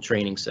Reliable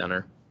Training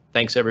Center.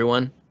 Thanks,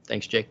 everyone.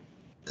 Thanks, Jake.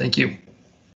 Thank you.